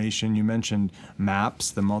information? You mentioned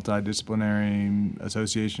MAPS, the Multidisciplinary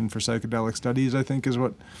Association for Psychedelic Studies, I think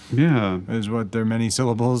Yeah, is what their many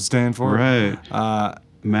syllables stand for. right. Uh,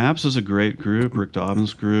 MAPS is a great group, Rick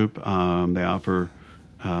Dobbins' group. They offer,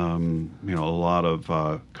 a lot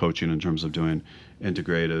of coaching in terms of doing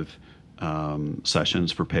integrative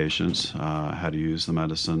sessions for patients, how to use the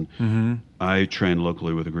medicine. mm-hmm. I train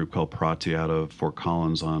locally with a group called Prati out of Fort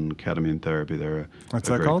Collins on ketamine therapy. They're What's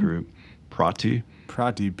a that great called? group. Prati.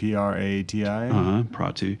 Prati, Prati.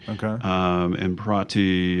 Prati. Okay. And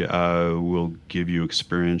Prati will give you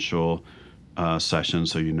experiential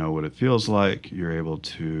sessions so you know what it feels like. You're able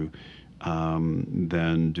to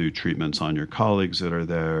then do treatments on your colleagues that are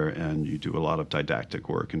there, and you do a lot of didactic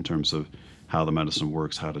work in terms of how the medicine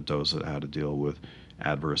works, how to dose it, how to deal with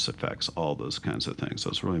adverse effects, all those kinds of things. So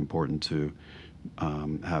it's really important to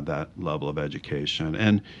have that level of education.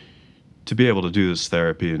 And to be able to do this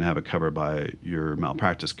therapy and have it covered by your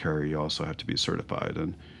malpractice carrier, you also have to be certified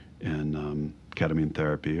in ketamine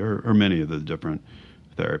therapy or many of the different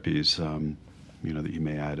therapies, that you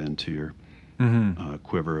may add into your Mm-hmm.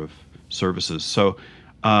 quiver of services. So,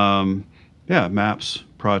 MAPS,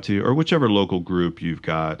 Prati, or whichever local group you've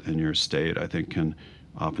got in your state, I think can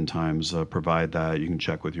oftentimes provide that. You can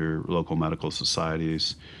check with your local medical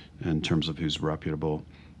societies in terms of who's reputable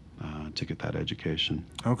to get that education.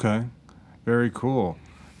 Okay. Very cool.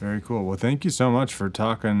 Very cool. Well, thank you so much for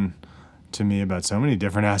talking to me about so many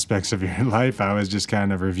different aspects of your life. I was just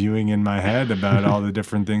kind of reviewing in my head about all the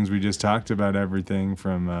different things we just talked about, everything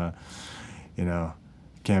from,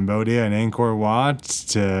 Cambodia and Angkor Wat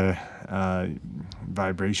to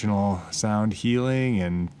vibrational sound healing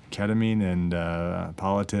and ketamine and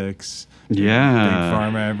politics. Yeah. Big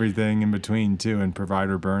pharma, everything in between too. And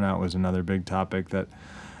provider burnout was another big topic that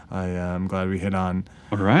I'm glad we hit on.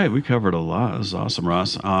 All right, we covered a lot. This is awesome,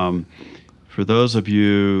 Ross. For those of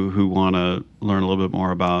you who want to learn a little bit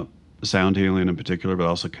more about sound healing in particular, but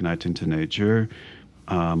also connecting to nature,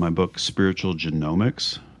 my book, Spiritual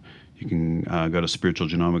Genomics, you can go to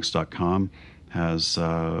spiritualgenomics.com, has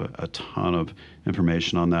a ton of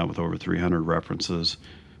information on that with over 300 references.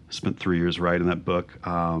 I spent 3 years writing that book.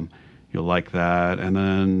 You'll like that. And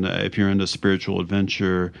then if you're into spiritual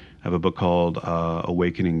adventure, I have a book called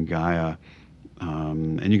Awakening Gaia,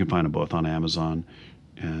 and you can find them both on Amazon.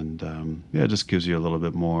 And it just gives you a little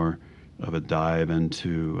bit more of a dive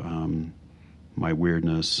into my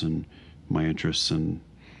weirdness and my interests in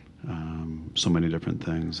so many different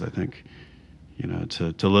things. I think,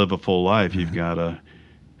 to live a full life, you've got to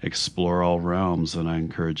explore all realms, and I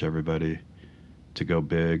encourage everybody to go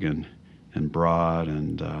big and broad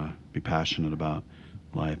and be passionate about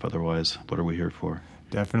life. Otherwise, what are we here for?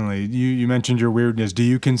 Definitely. You mentioned your weirdness. Do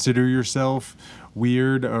you consider yourself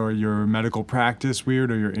weird, or your medical practice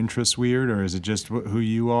weird, or your interests weird, or is it just who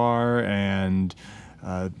you are and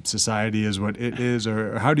society is what it is?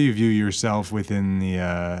 Or how do you view yourself within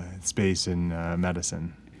the space in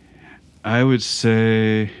medicine? I would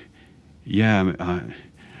say,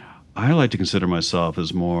 I like to consider myself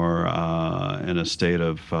as more in a state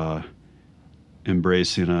of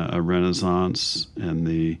embracing a renaissance in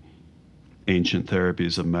the ancient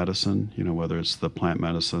therapies of medicine, whether it's the plant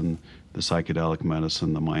medicine, the psychedelic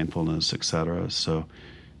medicine, the mindfulness, etc. So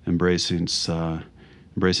embracing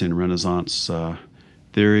Renaissance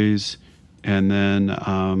theories, and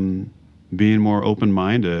then being more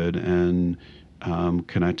open-minded and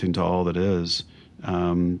connecting to all that is.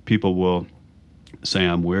 People will say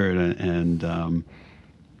I'm weird, and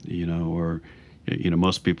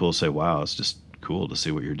most people say, wow, it's just cool to see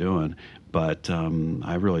what you're doing. But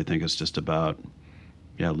I really think it's just about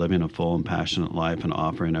living a full and passionate life and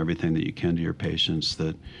offering everything that you can to your patients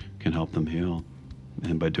that can help them heal.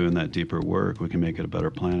 And by doing that deeper work, we can make it a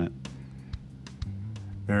better planet.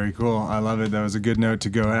 Very cool. I love it. That was a good note to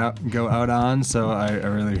go out on. So I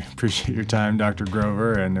really appreciate your time, Dr.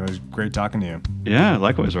 Grover, and it was great talking to you. Yeah,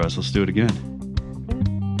 likewise, Russ. Let's do it again.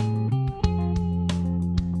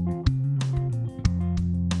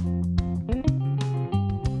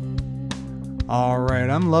 All right,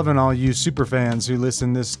 I'm loving all you super fans who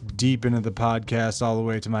listen this deep into the podcast all the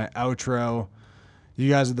way to my outro. You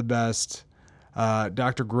guys are the best.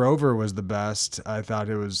 Dr. Grover was the best. I thought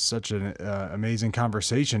it was such an amazing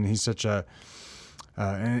conversation. He's such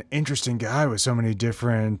an interesting guy with so many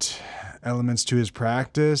different elements to his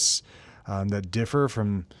practice that differ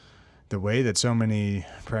from the way that so many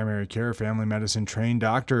primary care, family medicine trained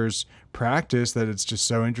doctors practice, that it's just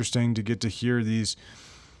so interesting to get to hear these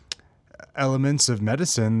elements of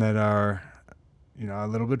medicine that are, a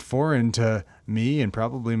little bit foreign to me and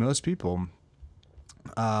probably most people.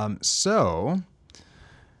 So,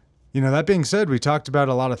 that being said, we talked about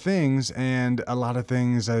a lot of things, and a lot of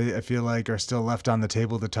things I feel like are still left on the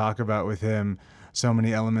table to talk about with him. So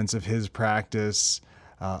many elements of his practice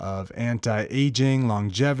of anti-aging,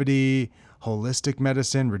 longevity, holistic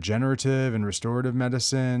medicine, regenerative and restorative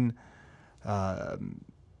medicine,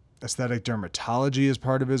 aesthetic dermatology is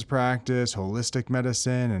part of his practice, holistic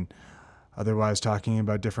medicine, and otherwise talking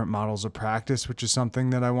about different models of practice, which is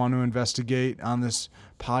something that I want to investigate on this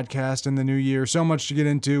podcast in the new year. So much to get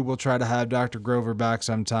into. We'll try to have Dr. Grover back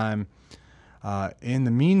sometime. In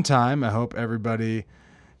the meantime, I hope everybody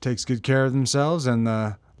takes good care of themselves and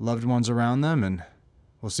the loved ones around them, and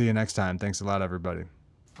we'll see you next time. Thanks a lot, everybody.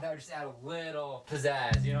 That would just add a little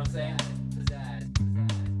pizzazz, you know what I'm saying? Pizzazz.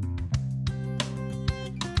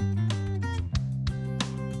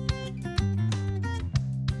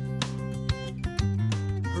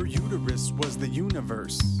 Her uterus was the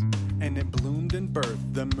universe, and it bloomed and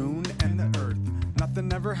birthed the moon and the earth.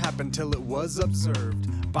 Nothing ever happened till it was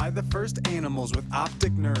observed by the first animals with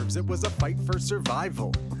optic nerves. It was a fight for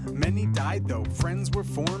survival. Many died though, friends were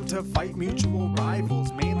formed to fight mutual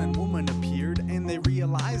rivals. Man and woman appeared, and they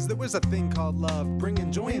realized there was a thing called love,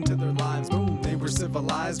 bringing joy into their lives. Boom, they were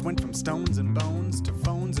civilized, went from stones and bones to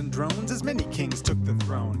phones and drones, as many kings took the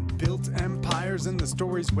throne. Built empires, and the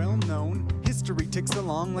story's well known. History ticks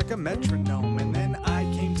along like a metronome. And then I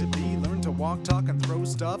came to be, learned to walk, talk, and throw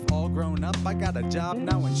stuff. All grown up, I got a job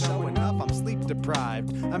now and showing up. I'm sleep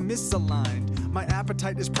deprived, I'm misaligned. My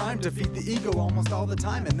appetite is primed to feed the ego almost all the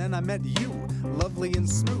time. And then I met you, lovely and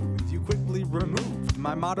smooth. You quickly removed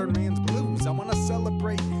my modern man's blues. I wanna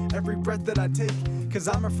celebrate every breath that I take, cause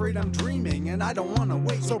I'm afraid I'm dreaming and I don't wanna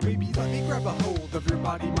wait. So baby, let me grab a hold of your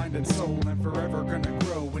body, mind, and soul, and forever gonna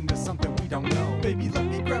grow into something we don't know. Baby, let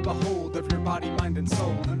me grab a hold of your body, mind, and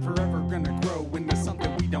soul, and forever gonna grow into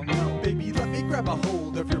something we don't know. Baby, let me grab a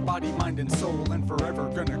hold of your body, mind, and soul, and forever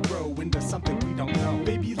gonna grow into something we don't know.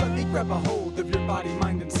 Baby, let me grab a hold of your body,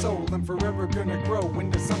 mind, and soul, and forever gonna grow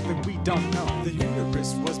into something we don't know. The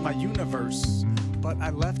universe was my universe, but I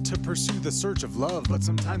left to pursue the search of love. But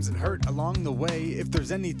sometimes it hurt along the way. If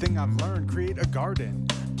there's anything I've learned, create a garden,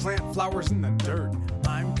 plant flowers in the dirt.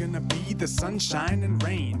 I'm gonna be the sunshine and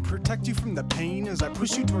rain, protect you from the pain as I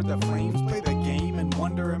push you toward the flames. Play the game and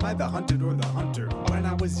wonder, am I the hunted or the hunter? When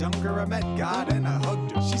I was younger, I met God and I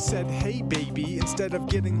hugged her. She said, hey baby, instead of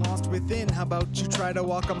getting lost within, how about you try to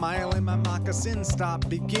walk a mile in my moccasins? Stop,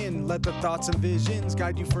 begin, let the thoughts and visions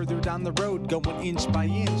guide you further down the road, going inch by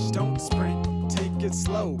inch. Don't sprint, take it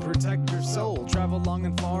slow, protect your soul. Travel long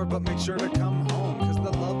and far, but make sure to come home, cause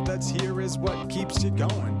the love that's here is what keeps you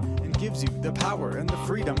going and gives you the power and the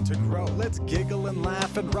freedom to grow. Let's giggle and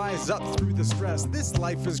laugh and rise up through the stress. This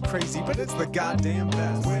life is crazy, but it's the goddamn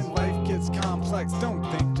best. When life gets complex, don't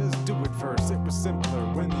think, just do it first. It was simpler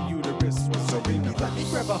when the uterus was so baby. Let me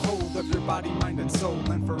grab a hold of your body, mind, and soul,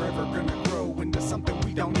 and forever gonna grow into something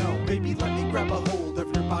we don't know. Baby, let me grab a hold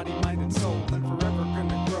of your body, mind, and soul, and forever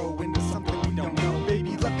gonna grow into something we don't know.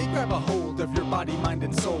 Baby, let me grab a hold of your body, mind,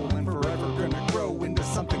 and soul, and forever gonna grow into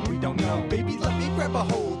something we don't know. Baby, let me grab a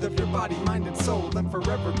hold of your body, mind, and soul, and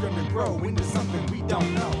forever gonna grow into something we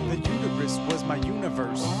don't know. The uterus was my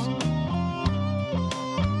universe.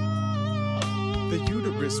 The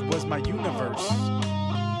uterus was my universe.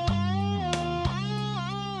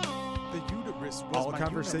 All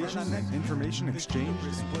conversation and information exchanged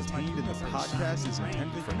and contained in the podcast is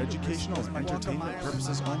intended for educational and entertainment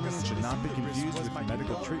purposes only and should not be confused with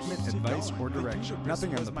medical treatment, advice, or direction.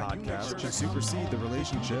 Nothing on the podcast should supersede the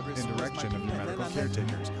relationship and direction of your medical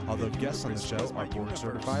caretakers. Although guests on the show are board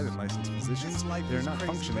certified and licensed physicians, they are not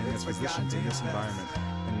functioning as physicians in this environment,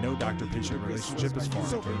 and no doctor-patient relationship is formed.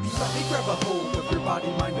 So let me grab a hold of your body,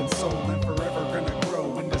 mind, and soul, and forever gonna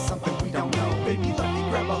grow into something we don't know. Baby, let me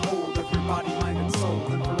grab a hold of your body, mind, and soul,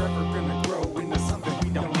 and forever gonna grow into something we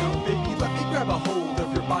don't know. Baby, let me grab a hold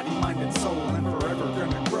of your body, mind, and soul, and forever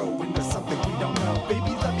gonna grow into something we don't know.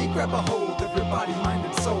 Baby, let me grab a hold of your body, mind,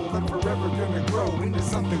 and soul, and forever gonna grow into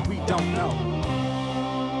something we don't know.